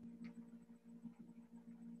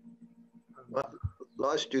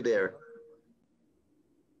 Lost you there.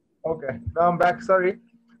 Okay, now I'm back. Sorry.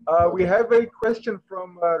 We have a question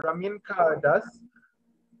from Raminka Das.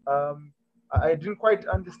 I didn't quite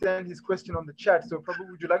understand his question on the chat. So, Prabhu,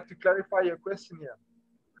 would you like to clarify your question here?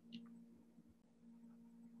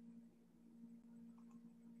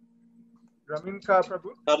 Raminka,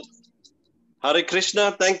 Prabhu. Hare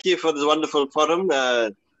Krishna. Thank you for this wonderful forum.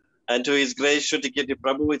 And to His Grace, Srutakirti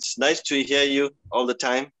Prabhu, it's nice to hear you all the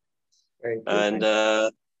time. Thank you. And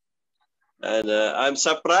And I'm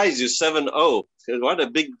surprised you 7-0. What a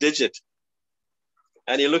big digit.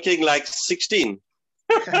 And you're looking like 16.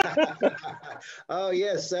 Oh,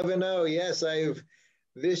 yes, 7-0. Yes,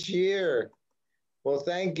 this year. Well,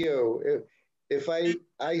 thank you. If I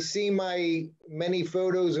see my many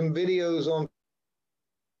photos and videos on,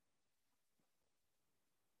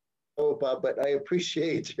 but I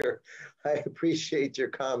appreciate your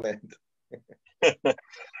comment.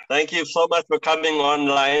 Thank you so much for coming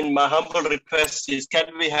online. My humble request is,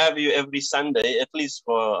 can we have you every Sunday, at least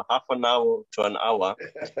for half an hour to an hour,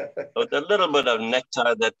 with a little bit of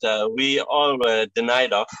nectar that we all were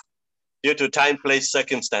denied of due to time, place,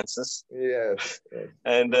 circumstances. Yes.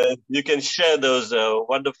 And you can share those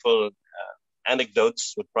wonderful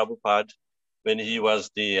anecdotes with Prabhupada when he was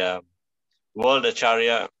the world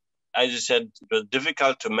acharya. As you said, it was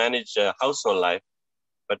difficult to manage household life,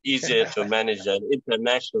 but easier to manage an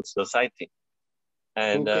international society.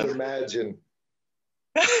 And who could imagine?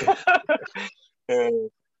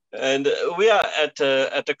 And we are at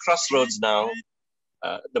a crossroads now.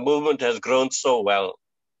 The movement has grown so well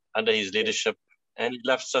under his leadership, and he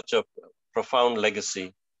left such a profound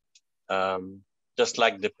legacy, just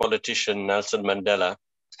like the politician Nelson Mandela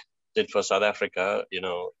did for South Africa, in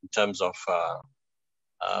terms of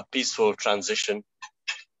peaceful transition.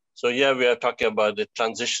 So here we are talking about the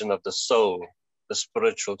transition of the soul, the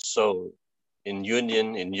spiritual soul, in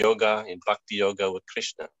union, in yoga, in bhakti yoga with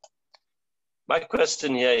Krishna. My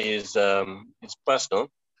question here is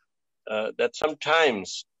personal, that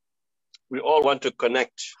sometimes we all want to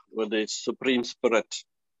connect with the Supreme Spirit,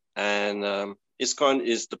 and ISKCON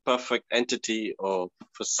is the perfect entity or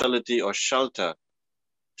facility or shelter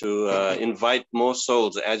to invite more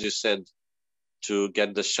souls, as you said, to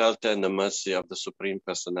get the shelter and the mercy of the Supreme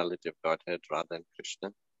Personality of Godhead, Radha and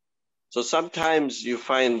Krishna. So sometimes you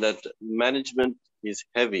find that management is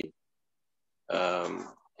heavy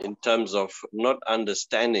in terms of not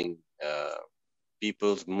understanding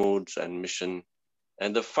people's moods and mission,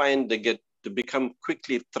 and they get to become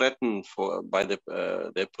quickly threatened by their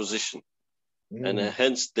position. And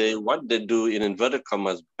hence what they do, in inverted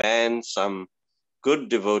commas, ban some good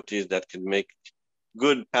devotees that can make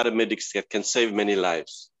good paramedics that can save many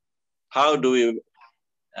lives. How do we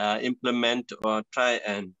implement or try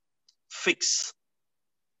and fix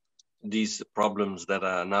these problems that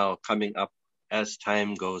are now coming up as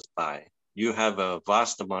time goes by? You have a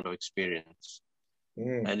vast amount of experience.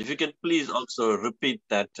 And if you could please also repeat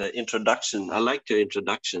that introduction. I liked your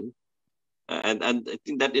introduction. And I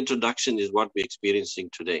think that introduction is what we're experiencing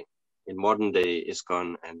today in modern day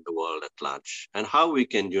ISKCON and the world at large, and how we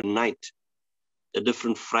can unite the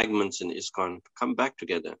different fragments in ISKCON to come back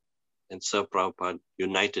together and serve Prabhupada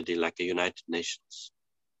unitedly like a United Nations.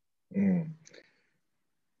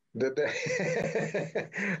 It's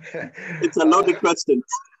a loaded question.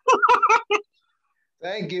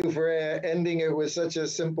 Thank you for ending it with such a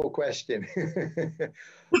simple question.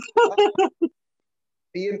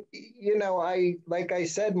 Like I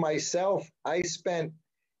said myself, I spent,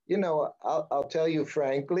 I'll tell you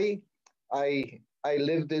frankly, I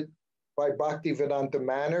lived it by Bhaktivedanta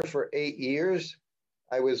Manor for 8 years.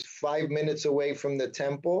 I was 5 minutes away from the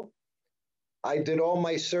temple. I did all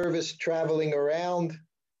my service traveling around,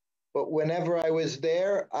 but whenever I was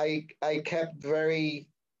there, I kept very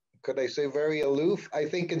aloof. I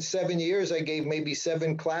think in 7 years, I gave maybe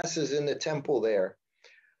 7 classes in the temple there.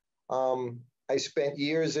 I spent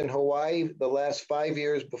years in Hawaii. The last 5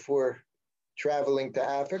 years before traveling to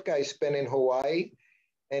Africa, I spent in Hawaii.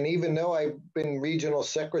 And even though I've been regional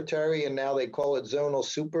secretary and now they call it zonal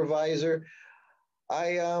supervisor,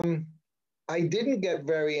 I didn't get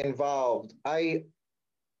very involved. I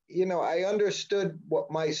understood what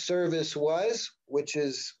my service was, which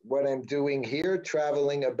is what I'm doing here,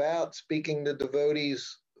 traveling about, speaking to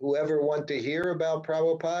devotees, whoever want to hear about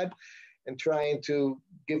Prabhupada, and trying to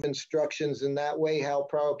give instructions in that way, how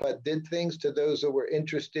Prabhupada did things to those that were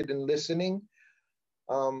interested in listening.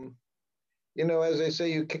 As I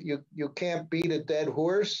say, you can't beat a dead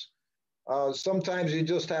horse. Sometimes you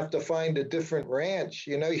just have to find a different ranch.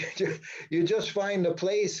 You just find a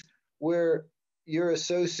place where your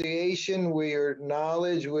association, where your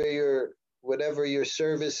knowledge, where your whatever your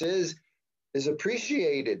service is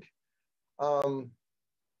appreciated.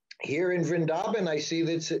 Here in Vrindavan, I see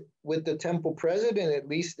that with the temple president, at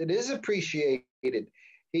least it is appreciated.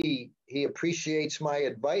 He appreciates my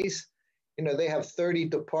advice. They have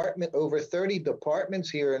over 30 departments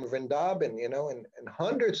here in Vrindavan, and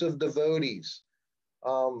hundreds of devotees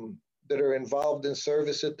that are involved in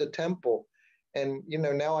service at the temple. And,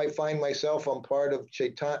 now I find myself, I'm part of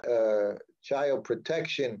child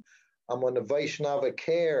protection. I'm on the Vaishnava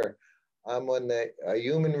care. I'm on the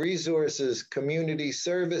human resources, community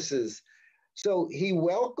services. So he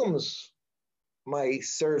welcomes my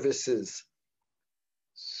services.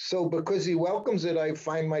 So because he welcomes it, I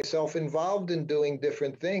find myself involved in doing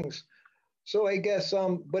different things. So I guess,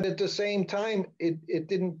 but at the same time, it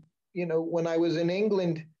didn't, when I was in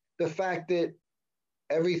England, the fact that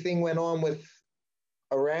everything went on with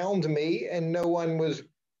around me and no one was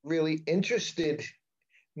really interested,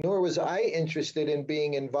 nor was I interested in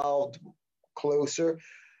being involved closer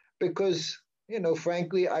because,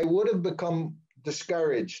 frankly, I would have become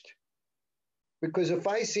discouraged. Because if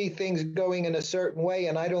I see things going in a certain way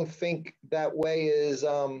and I don't think that way is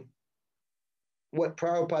what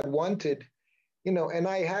Prabhupada wanted, and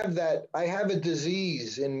I have a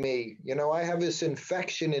disease in me, I have this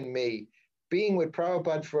infection in me, being with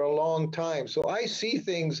Prabhupada for a long time. So I see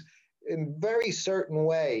things in very certain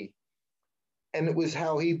way. And it was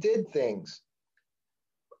how he did things.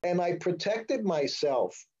 And I protected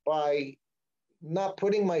myself by not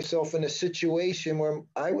putting myself in a situation where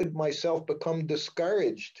I would myself become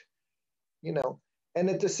discouraged, And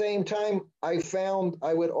at the same time,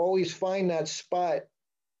 I would always find that spot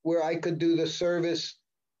where I could do the service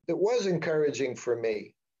that was encouraging for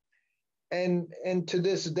me. And to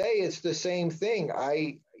this day, it's the same thing.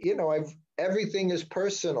 Everything is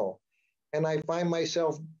personal. And I find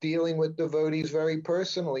myself dealing with devotees very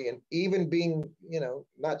personally, and even being,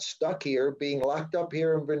 not stuck here, being locked up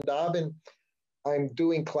here in Vrindavan. I'm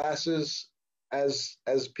doing classes as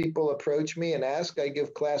people approach me and ask. I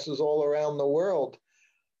give classes all around the world.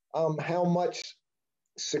 How much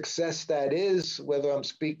success that is, whether I'm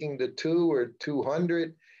speaking to 2 or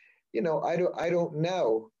 200, I don't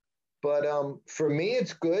know. But for me,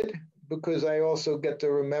 it's good because I also get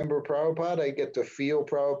to remember Prabhupada. I get to feel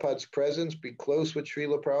Prabhupada's presence, be close with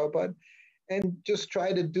Srila Prabhupada, and just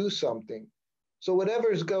try to do something. So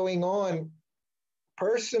whatever's going on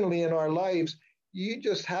personally in our lives, you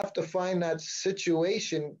just have to find that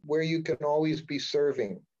situation where you can always be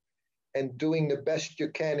serving and doing the best you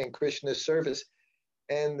can in Krishna's service.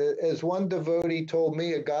 And as one devotee told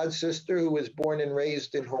me, a god sister who was born and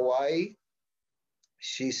raised in Hawaii,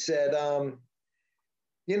 she said,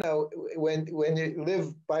 when you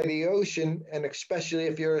live by the ocean, and especially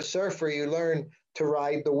if you're a surfer, you learn to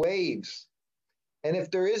ride the waves. And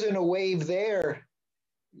if there isn't a wave there,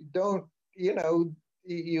 no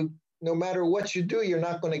matter what you do, you're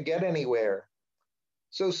not going to get anywhere.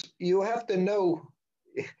 So you have to know,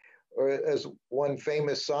 or as one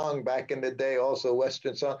famous song back in the day, also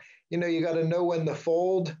Western song, you got to know when to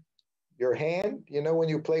fold your hand. When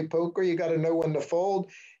you play poker, you got to know when to fold.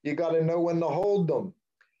 You got to know when to hold them.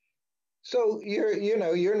 So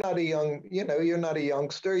you're not a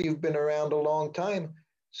youngster. You've been around a long time.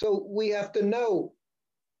 So we have to know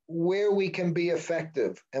where we can be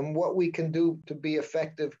effective and what we can do to be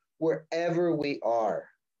effective wherever we are.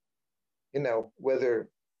 Whether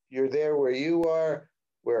you're there where you are,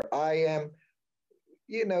 where I am,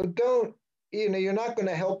 you're not going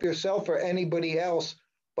to help yourself or anybody else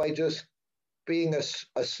by just being a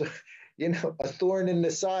thorn in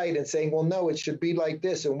the side and saying, well, no, it should be like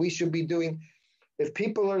this. And we should be doing, if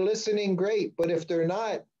people are listening, great. But if they're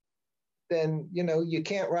not, then, you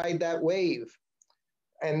can't ride that wave.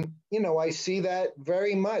 And, I see that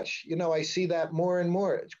very much. I see that more and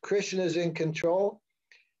more. Krishna is in control.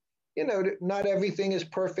 Not everything is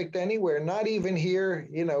perfect anywhere, not even here,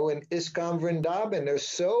 in ISKCON Vrindavan. There's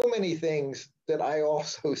so many things that I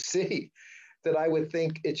also see that I would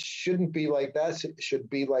think it shouldn't be like that, it should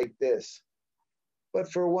be like this.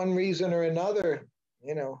 But for one reason or another,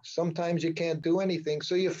 sometimes you can't do anything.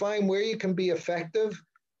 So you find where you can be effective,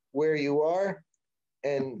 where you are,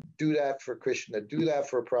 and do that for Krishna, do that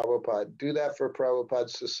for Prabhupada, do that for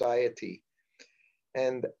Prabhupada's society.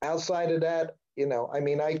 And outside of that,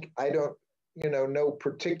 I don't, know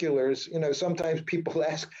particulars. Sometimes people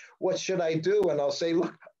ask, what should I do? And I'll say,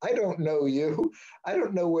 look, I don't know you. I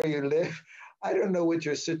don't know where you live. I don't know what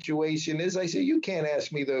your situation is. I say, you can't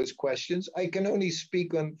ask me those questions. I can only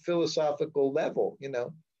speak on philosophical level,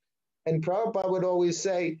 And Prabhupada would always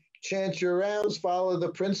say, chant your rounds, follow the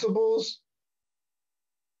principles,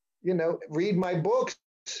 read my books,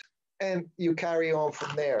 and you carry on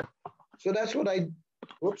from there. So that's what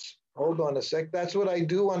hold on a sec. That's what I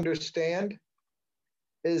do understand,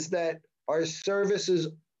 is that our services,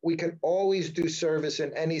 we can always do service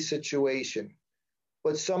in any situation.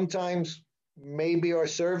 But sometimes maybe our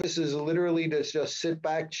service is literally to just sit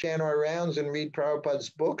back, chant our rounds, and read Prabhupada's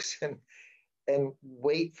books and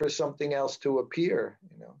wait for something else to appear,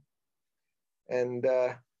 And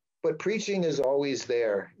but preaching is always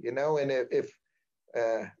there, And if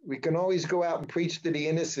We can always go out and preach to the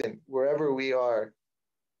innocent wherever we are.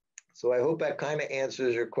 So I hope that kind of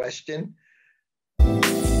answers your question.